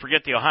tonight. Don't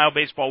forget the Ohio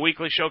Baseball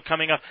Weekly Show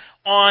coming up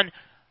on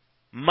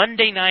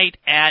Monday night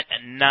at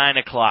 9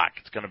 o'clock.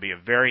 It's going to be a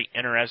very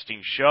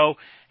interesting show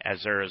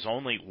as there is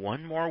only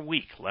one more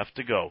week left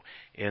to go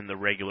in the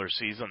regular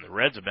season. The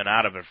Reds have been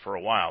out of it for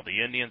a while.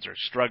 The Indians are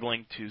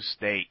struggling to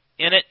stay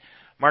in it.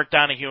 Mark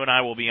Donahue and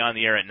I will be on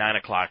the air at 9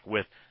 o'clock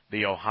with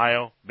the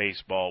Ohio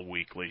Baseball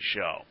Weekly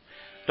Show.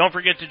 Don't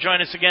forget to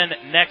join us again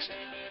next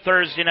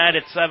Thursday night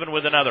at 7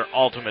 with another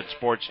Ultimate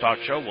Sports Talk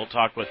Show. We'll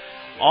talk with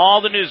all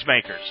the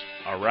newsmakers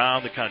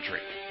around the country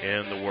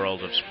in the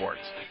world of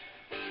sports.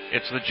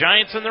 It's the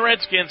Giants and the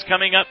Redskins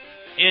coming up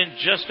in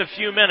just a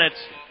few minutes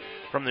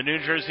from the New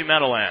Jersey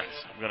Meadowlands.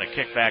 I'm going to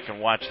kick back and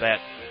watch that.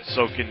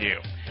 So can you.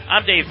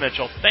 I'm Dave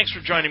Mitchell. Thanks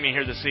for joining me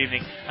here this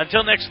evening.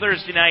 Until next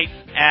Thursday night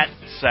at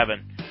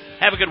 7.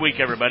 Have a good week,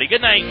 everybody.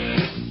 Good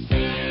night.